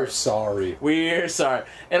gets worse. We're sorry.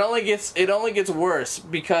 It only gets worse,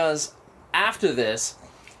 because after this,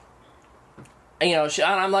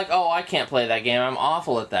 I'm like, I can't play that game. I'm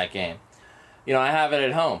awful at that game. I have it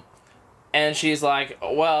at home. And she's like,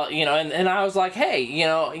 well, and I was like, hey,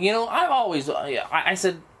 I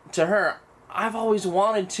said to her, I've always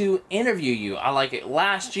wanted to interview you. I like it.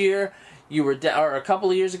 Last year, you were or a couple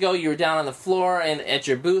of years ago, you were down on the floor and at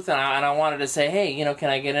your booth, and I wanted to say, hey, can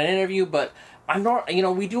I get an interview? But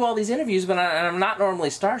we do all these interviews, but I'm not normally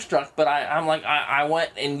starstruck. But I'm like, I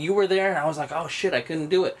went and you were there, and I was like, oh shit, I couldn't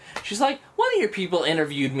do it. She's like, one of your people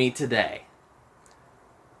interviewed me today.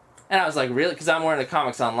 And I was like, really? Because I'm wearing a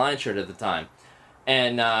Comics Online shirt at the time.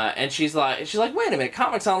 And she's like, wait a minute,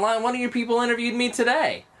 Comics Online, one of your people interviewed me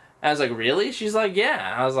today. And I was like, really? She's like,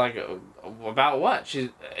 yeah. I was like, about what?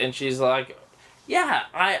 She's like, yeah,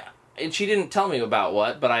 and she didn't tell me about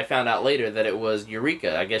what, but I found out later that it was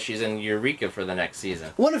Eureka. I guess she's in Eureka for the next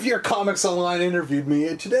season. One of your Comics Online interviewed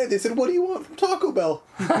me today. They said, "What do you want from Taco Bell?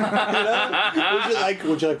 You know?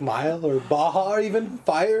 Would you like Mile or Baja or even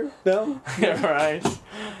Fire? No, Right.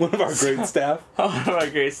 One of our great staff. One of our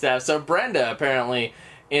great staff. So Brenda apparently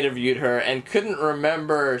interviewed her and couldn't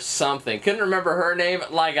remember something. Couldn't remember her name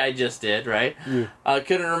like I just did, right? Yeah.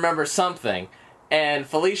 Couldn't remember something. And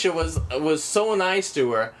Felicia was so nice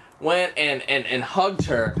to her, went and hugged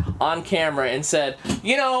her on camera and said,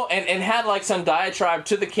 you know, and had like some diatribe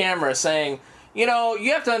to the camera saying, you know,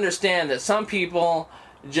 you have to understand that some people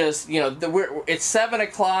just, you know, it's 7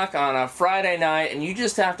 o'clock on a Friday night, and you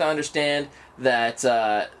just have to understand that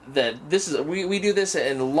that this is we do this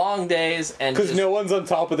in long days, and Because no one's on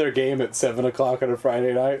top of their game at 7 o'clock on a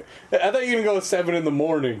Friday night. I thought you were going to go 7 in the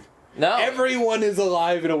morning. no. Everyone is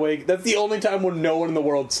alive and awake. That's the only time when no one in the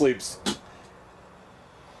world sleeps.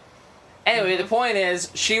 Anyway, the point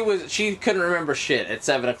is, she couldn't remember shit at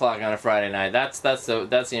 7 o'clock on a Friday night. That's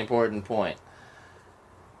the important point.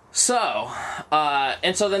 So,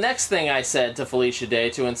 and so the next thing I said to Felicia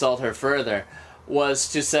Day to insult her further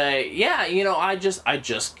was to say, yeah, you know, I just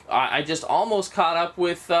almost caught up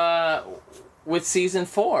with season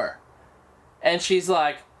 4, and she's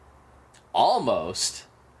like, almost,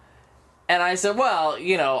 and I said, well,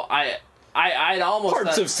 you know, I'd almost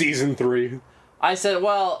Parts of season 3. I said,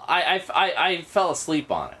 well, I fell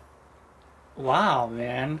asleep on it. Wow,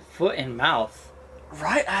 man. Foot and mouth.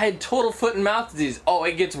 Right? I had total foot and mouth disease. Oh,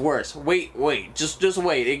 it gets worse. Wait. Just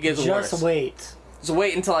wait. It gets worse. Just wait. Just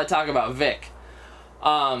wait until I talk about Vic.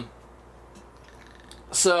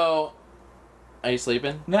 So, are you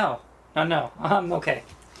sleeping? No. I'm okay.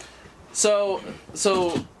 So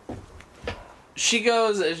she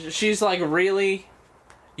goes, she's like, really?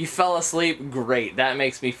 You fell asleep? Great. That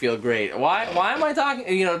makes me feel great. Why am I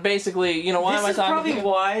talking? You know, basically, you know, why am I This is talking? probably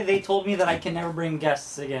why they told me that I can never bring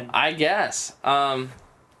guests again. I guess.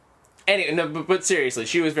 Anyway, no, but seriously,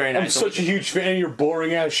 she was very I'm nice. such a huge fan of your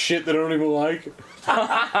boring ass shit that I don't even like.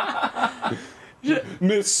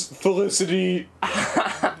 Miss Felicity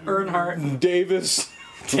Earnhardt. Davis.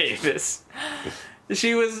 Davis.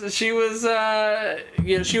 She was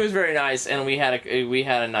you know, she was very nice, and we had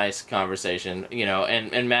a nice conversation, you know,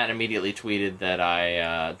 and Matt immediately tweeted that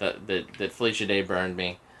that Felicia Day burned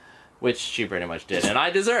me, which she pretty much did, and I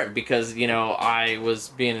deserved, because, you know, I was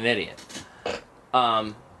being an idiot.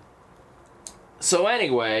 So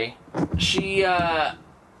anyway, she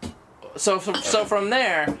so from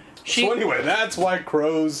there she So anyway, that's why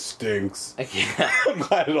Crows stinks. yeah. I'm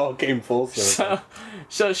glad it all came full circle.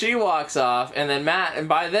 So she walks off, and then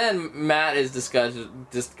by then Matt is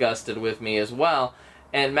disgusted with me as well,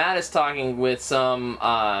 and Matt is talking with some,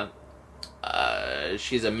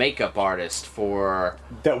 she's a makeup artist for...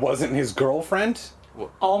 That wasn't his girlfriend?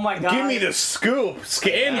 Oh my god. Give me the scoop!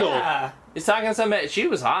 Scandal! Yeah. He's talking to some... She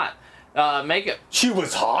was hot. Makeup... She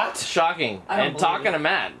was hot? Shocking. I don't And believe talking it. to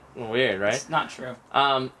Matt. Weird, right? It's not true.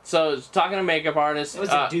 So talking to makeup artist... It was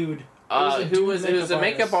a dude. Who was a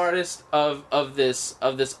makeup artist of this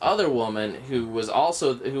other woman who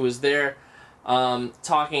was there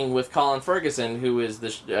talking with Colin Ferguson, who is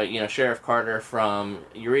the Sheriff Carter from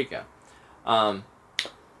Eureka.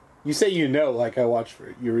 You say you know, like I watched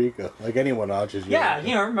Eureka. Like anyone watches Eureka. Yeah,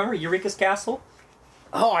 you know, remember Eureka's Castle?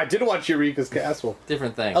 Oh, I did watch Eureka's Castle.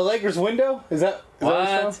 Different thing. Allegra's Window? Is that What?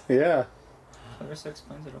 the show? Yeah. Clarissa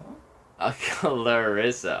explains it all.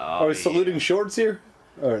 Larissa. Are we saluting shorts here?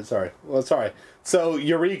 Or sorry. Well, sorry. So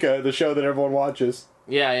Eureka, the show that everyone watches.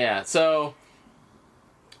 Yeah. So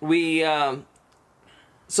we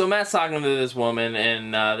so Matt's talking to this woman,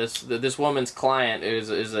 and this woman's client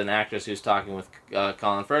is an actress who's talking with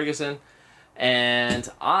Colin Ferguson, and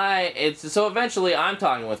so eventually I'm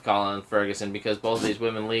talking with Colin Ferguson because both of these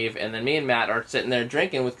women leave, and then me and Matt are sitting there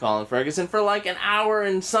drinking with Colin Ferguson for like an hour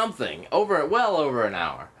and something, well over an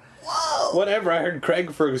hour. Whatever. I heard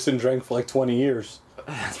Craig Ferguson drank for like 20 years.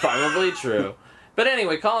 That's probably true. But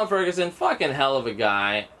anyway, Colin Ferguson, fucking hell of a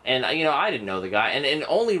guy. And, you know, I didn't know the guy. And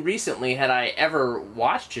only recently had I ever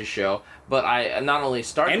watched his show, but I not only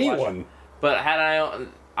started watching... Anyone. But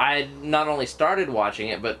I not only started watching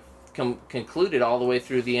it, but concluded all the way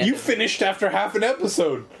through the end. You finished after half an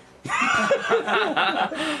episode.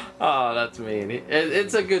 Oh, that's mean.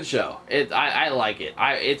 It's a good show. I like it.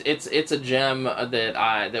 It's a gem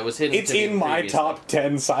that was hidden. It's in my top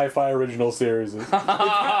 10 sci-fi original series. It's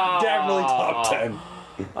definitely top 10.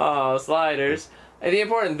 Oh, sliders. The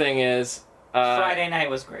important thing is Friday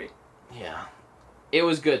night was great. yeah, it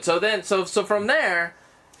was good. So from there,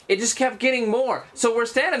 it just kept getting more. So we're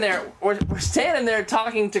standing there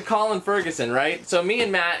talking to Colin Ferguson, right? So me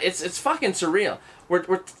and Matt, it's fucking surreal.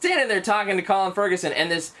 We're standing there talking to Colin Ferguson,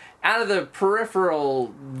 and this, out of the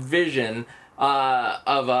peripheral vision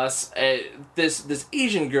of us, this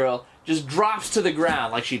Asian girl just drops to the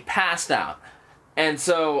ground like she passed out. And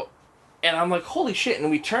I'm like, holy shit,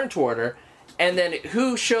 and we turn toward her, and then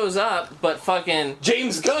who shows up but fucking...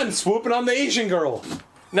 James Gunn swooping on the Asian girl.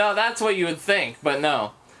 No, that's what you would think, but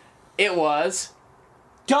no. It was...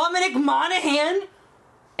 Dominic Monaghan?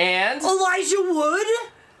 And... Elijah Wood?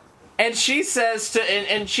 And she says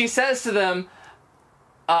to them,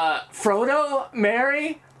 Frodo,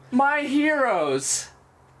 Merry, my heroes.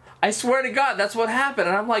 I swear to God, that's what happened.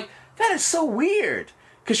 And I'm like, that is so weird.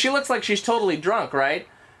 Because she looks like she's totally drunk, right?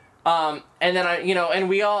 And then and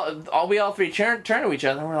we all three turn to each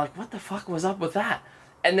other, and we're like, what the fuck was up with that?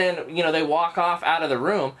 And then, they walk off out of the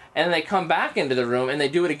room, and then they come back into the room, and they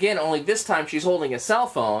do it again, only this time she's holding a cell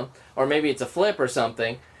phone, or maybe it's a flip or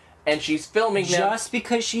something, and she's filming them. Just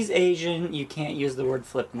because she's Asian, you can't use the word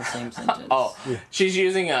flip in the same sentence. She's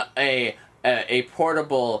using a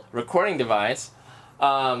portable recording device,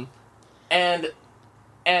 and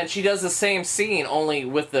she does the same scene, only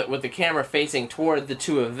with the camera facing toward the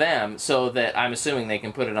two of them, so that I'm assuming they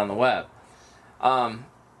can put it on the web.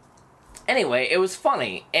 Anyway, it was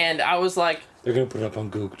funny, and I was like... They're gonna put it up on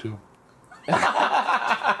Google, too.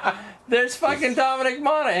 There's fucking Dominic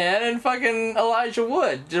Monaghan and fucking Elijah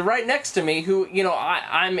Wood right next to me, who,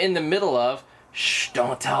 I'm in the middle of... Shh,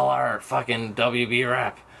 don't tell our fucking WB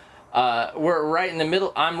rep. We're right in the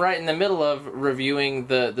middle... I'm right in the middle of reviewing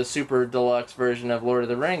the super deluxe version of Lord of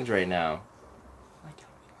the Rings right now.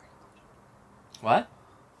 What?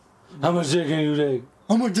 How much dick can you take?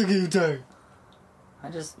 How much dick can you take?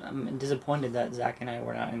 I'm disappointed that Zach and I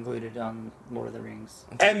were not included on Lord of the Rings.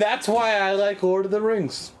 And that's why I like Lord of the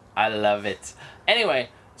Rings. I love it. Anyway,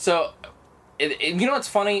 so you know what's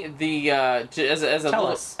funny? As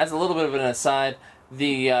a little bit of an aside,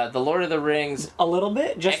 the Lord of the Rings a little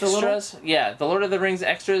bit, just extras, a little. Yeah, the Lord of the Rings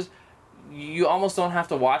extras. You almost don't have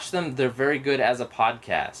to watch them. They're very good as a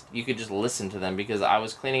podcast. You could just listen to them, because I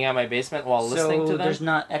was cleaning out my basement while listening to them. There's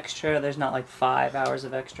not extra. There's not like 5 hours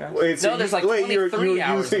of extra. Wait, so there's like 23 you're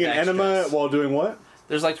hours using of an enema extras. while doing what?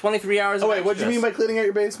 There's like 23 hours. Oh of wait, what do you extras. mean by cleaning out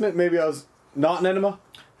your basement? Maybe I was not an enema.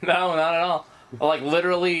 No, not at all. Like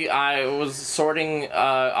literally, I was sorting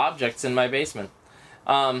objects in my basement.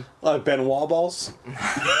 Like Benoit balls.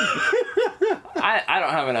 I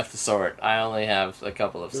don't have enough to sort. I only have a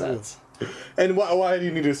couple of sets. And why do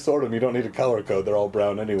you need to sort them? You don't need a color code. They're all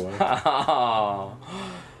brown anyway. Oh.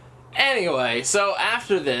 Anyway, so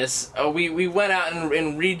after this, we went out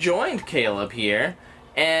and rejoined Caleb here,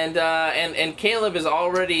 and Caleb is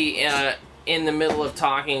already in the middle of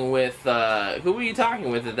talking with who were you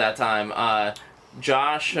talking with at that time?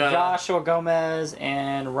 Joshua Gomez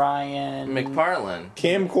and Ryan McPartlin.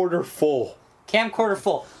 Camcorder full. Camcorder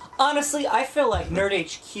full. Honestly, I feel like Nerd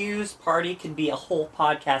HQ's party could be a whole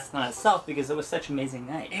podcast on itself, because it was such an amazing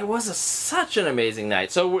night. It was such an amazing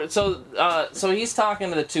night. So he's talking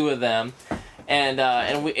to the two of them, and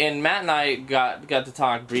Matt and I got to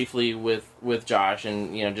talk briefly with Josh,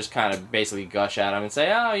 and just kind of basically gush at him and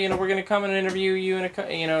say, we're gonna come and interview you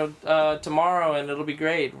tomorrow, and it'll be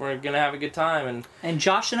great. We're gonna have a good time, and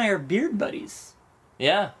Josh and I are beard buddies.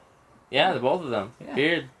 Yeah, the both of them. Yeah.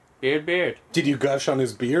 Beard. Did you gush on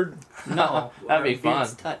his beard? No. That'd be fun.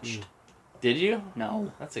 Touched. Did you?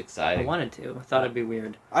 No. That's exciting. I wanted to. I thought it'd be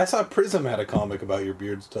weird. I saw Prism had a comic about your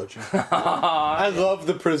beards touching. I love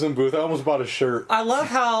the Prism booth. I almost bought a shirt. I love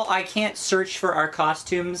how I can't search for our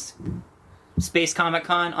costumes, Space Comic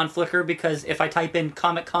Con, on Flickr, because if I type in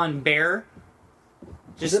Comic Con Bear,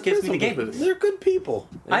 it just gives me the gay booth. They're good people.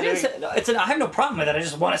 I have no problem with it. I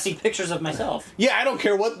just want to see pictures of myself. Yeah, I don't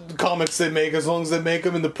care what comics they make, as long as they make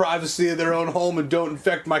them in the privacy of their own home and don't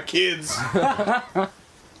infect my kids.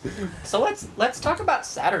 So let's talk about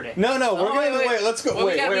Saturday. No, we're gonna wait. Let's go. Well,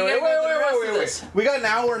 wait. We got an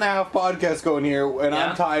hour and a half podcast going here, and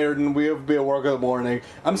I'm tired, and we have to be at work in the morning.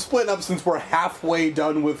 I'm splitting up since we're halfway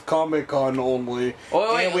done with Comic Con only,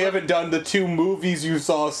 and we haven't done the 2 movies you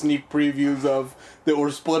saw sneak previews of. That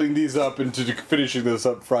we're splitting these up into finishing this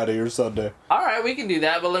up Friday or Sunday. All right, we can do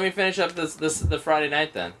that, but let me finish up the Friday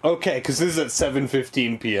night then. Okay, because this is at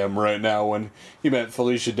 7:15 p.m. right now when he met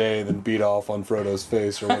Felicia Day and then beat off on Frodo's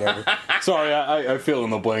face or whatever. Sorry, I fill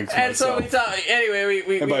in the blanks And myself. so we talked. Anyway,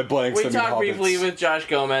 we And by blanks, I mean talked hobbits. briefly with Josh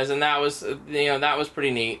Gomez, and that was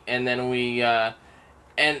pretty neat. And then we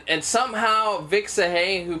and somehow Vic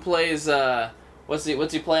Sahay, who plays what's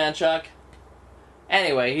he play on Chuck?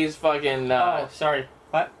 Anyway, he's fucking... sorry.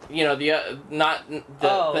 What? You know, Jeff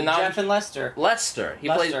and Lester. Lester.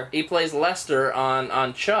 Lester. He plays Lester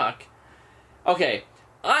on Chuck. Okay,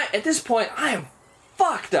 at this point I am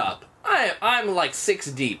fucked up. I'm like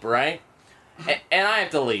 6 deep, right? And I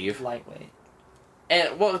have to leave. Lightweight.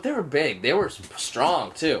 And well, they were big. They were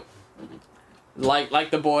strong too.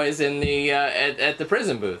 Like the boys in the at the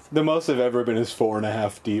prison booth. The most I've ever been is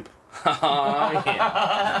 4.5 deep. Oh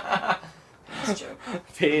yeah. That's a joke.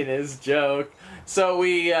 Penis joke. So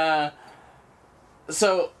we I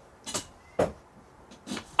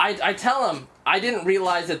tell him I didn't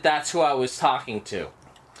realize that that's who I was talking to.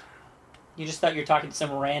 You just thought you were talking to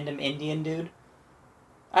some random Indian dude?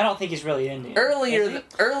 I don't think he's really Indian. Earlier Is he? It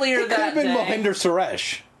could that have been day. Mohinder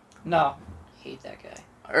Suresh. No. Hate that guy.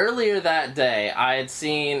 Earlier that day, I had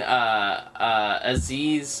seen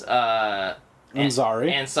Aziz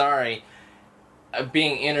Ansari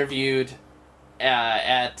being interviewed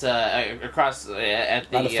at across at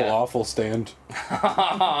the Not a falafel stand.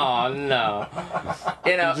 oh no,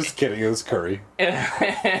 I'm just kidding. It was curry. in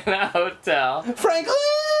a hotel. Franklin,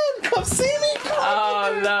 come see me. Come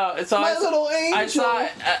Oh no! So My little angel.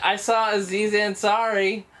 I saw Aziz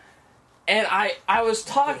Ansari, and I was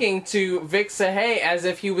talking to Vic Sahay as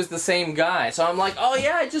if he was the same guy. So I'm like, oh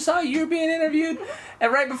yeah, I just saw you being interviewed,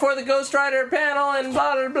 and right before the Ghost Rider panel, and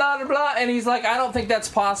blah blah blah blah blah. And he's like, I don't think that's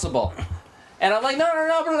possible. And I'm like, no,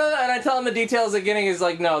 blah, blah, blah. And I tell him the details again. He's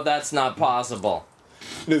like, no, that's not possible.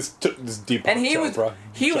 This deep. And he was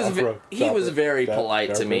very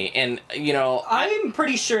polite to me, and you know, I'm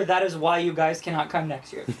pretty sure that is why you guys cannot come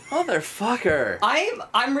next year. motherfucker.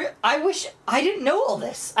 I wish I didn't know all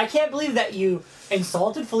this. I can't believe that you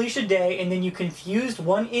insulted Felicia Day and then you confused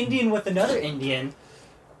one Indian with another Indian.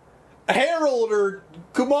 Harold or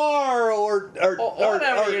Kumar or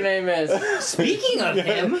Whatever your name is. Speaking of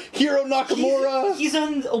him, Hiro Nakamura. he's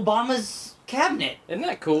on Obama's cabinet. Isn't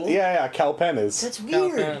that cool? Yeah, Cal Penn is. That's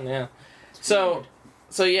weird. Calpin, yeah. So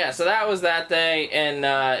that was that day, and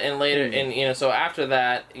later, and you know, so after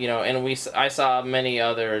that, you know, and I saw many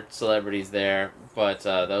other celebrities there, but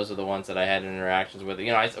those are the ones that I had interactions with.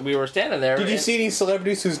 You know, we were standing there. Did you see any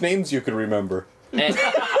celebrities whose names you could remember? And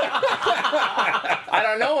I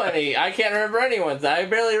don't know any. I can't remember anyone's. I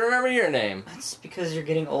barely remember your name. That's because you're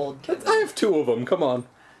getting old. I have 2 of them. Come on.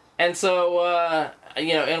 And so,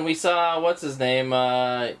 you know, and we saw what's his name,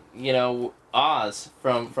 you know, Oz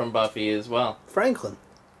from Buffy as well. Franklin.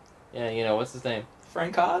 Yeah, you know, what's his name?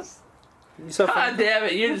 Frank Oz? You saw God damn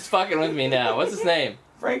it, you're just fucking with me now. What's his name?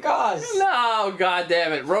 Frank Oz. No, god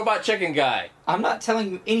damn it, Robot Chicken Guy. I'm not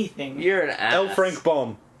telling you anything. You're an ass. L. Frank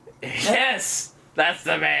Baum. Yes, that's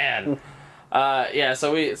the man. Yeah,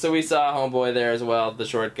 so we saw Homeboy there as well, the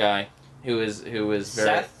short guy, who is very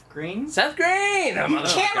Seth Green? Seth Green. You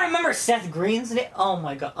can't remember Seth Green's name? Oh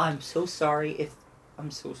my god, I'm so sorry.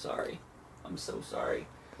 I'm so sorry.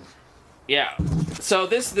 Yeah. So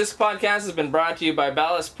this podcast has been brought to you by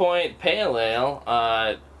Ballast Point Pale Ale.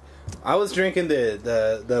 I was drinking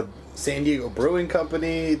the San Diego Brewing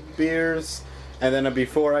Company beers, and then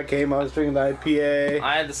before I came, I was drinking the IPA.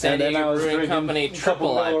 I had the San Diego Brewing Company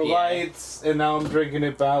Triple Miller IPA. Lights, and now I'm drinking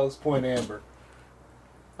it Ballast Point Amber.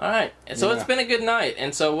 All right, so Yeah. it's been a good night,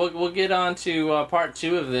 and so we'll get on to part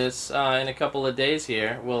 2 of this in a couple of days.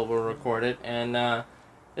 Here, we'll record it, and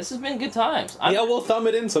this has been good times. Yeah, we'll thumb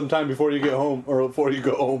it in sometime before you get home, or before you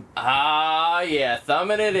go home. Ah, yeah,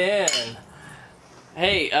 thumbing it in.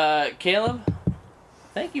 Hey, Caleb,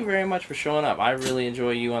 thank you very much for showing up. I really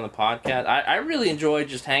enjoy you on the podcast. I really enjoy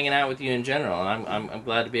just hanging out with you in general, and I'm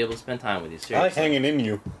glad to be able to spend time with you. Seriously. I like hanging in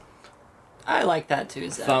you. I like that too,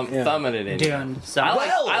 Zach. Thumbing it in you. Doing some.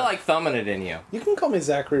 I like thumbing it in you. You can call me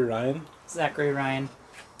Zachary Ryan. Zachary Ryan.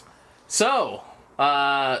 So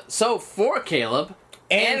for Caleb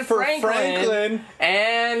And for Franklin.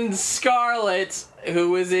 and Scarlett,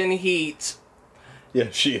 who is in Heat, Yeah,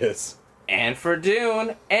 she is. and for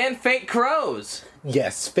Dune and Fake Crows,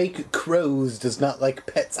 Yes, Fake Crows does not like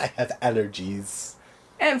pets. I have allergies.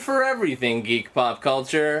 and for everything geek pop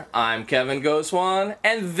culture, I'm Kevin Goswan,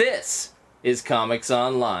 and this is Comics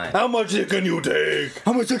Online. How much can you take?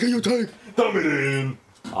 How much can you take? Thumb it in.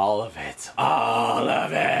 All of it. All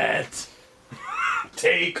of it.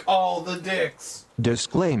 Take all the dicks.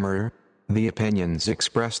 Disclaimer: the opinions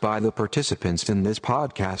expressed by the participants in this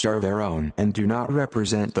podcast are their own and do not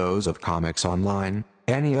represent those of Comics Online,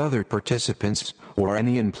 any other participants, or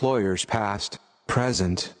any employers past,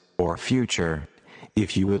 present, or future.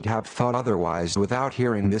 If you would have thought otherwise without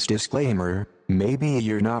hearing this disclaimer, maybe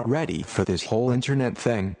you're not ready for this whole internet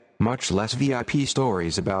thing, much less VIP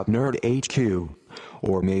stories about Nerd HQ.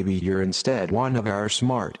 Or maybe you're instead one of our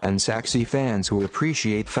smart and sexy fans who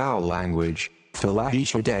appreciate foul language.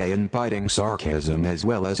 Flash day and biting sarcasm as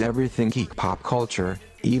well as everything geek pop culture,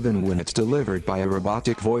 even when it's delivered by a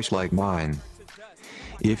robotic voice like mine.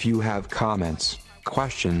 If you have comments,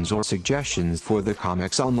 questions or suggestions for the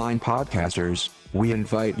Comics Online podcasters, we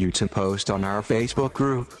invite you to post on our Facebook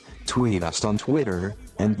group, tweet us on Twitter,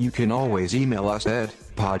 and you can always email us at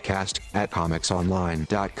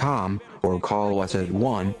podcast@comicsonline.com or call us at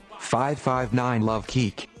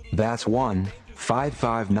 1-559-LOVE-GEEK. That's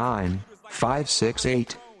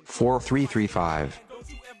 1-559-568-4335.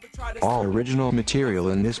 All original material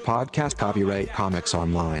in this podcast copyright Comics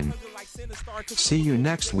Online. See you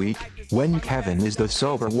next week, when Kevin is the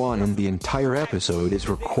sober one and the entire episode is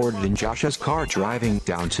recorded in Josh's car driving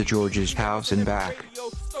down to George's house and back.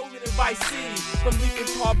 Vice City, from leaping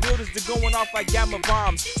tall buildings to going off like gamma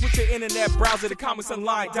bombs. Switch your internet browser to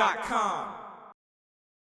comicsonline.com.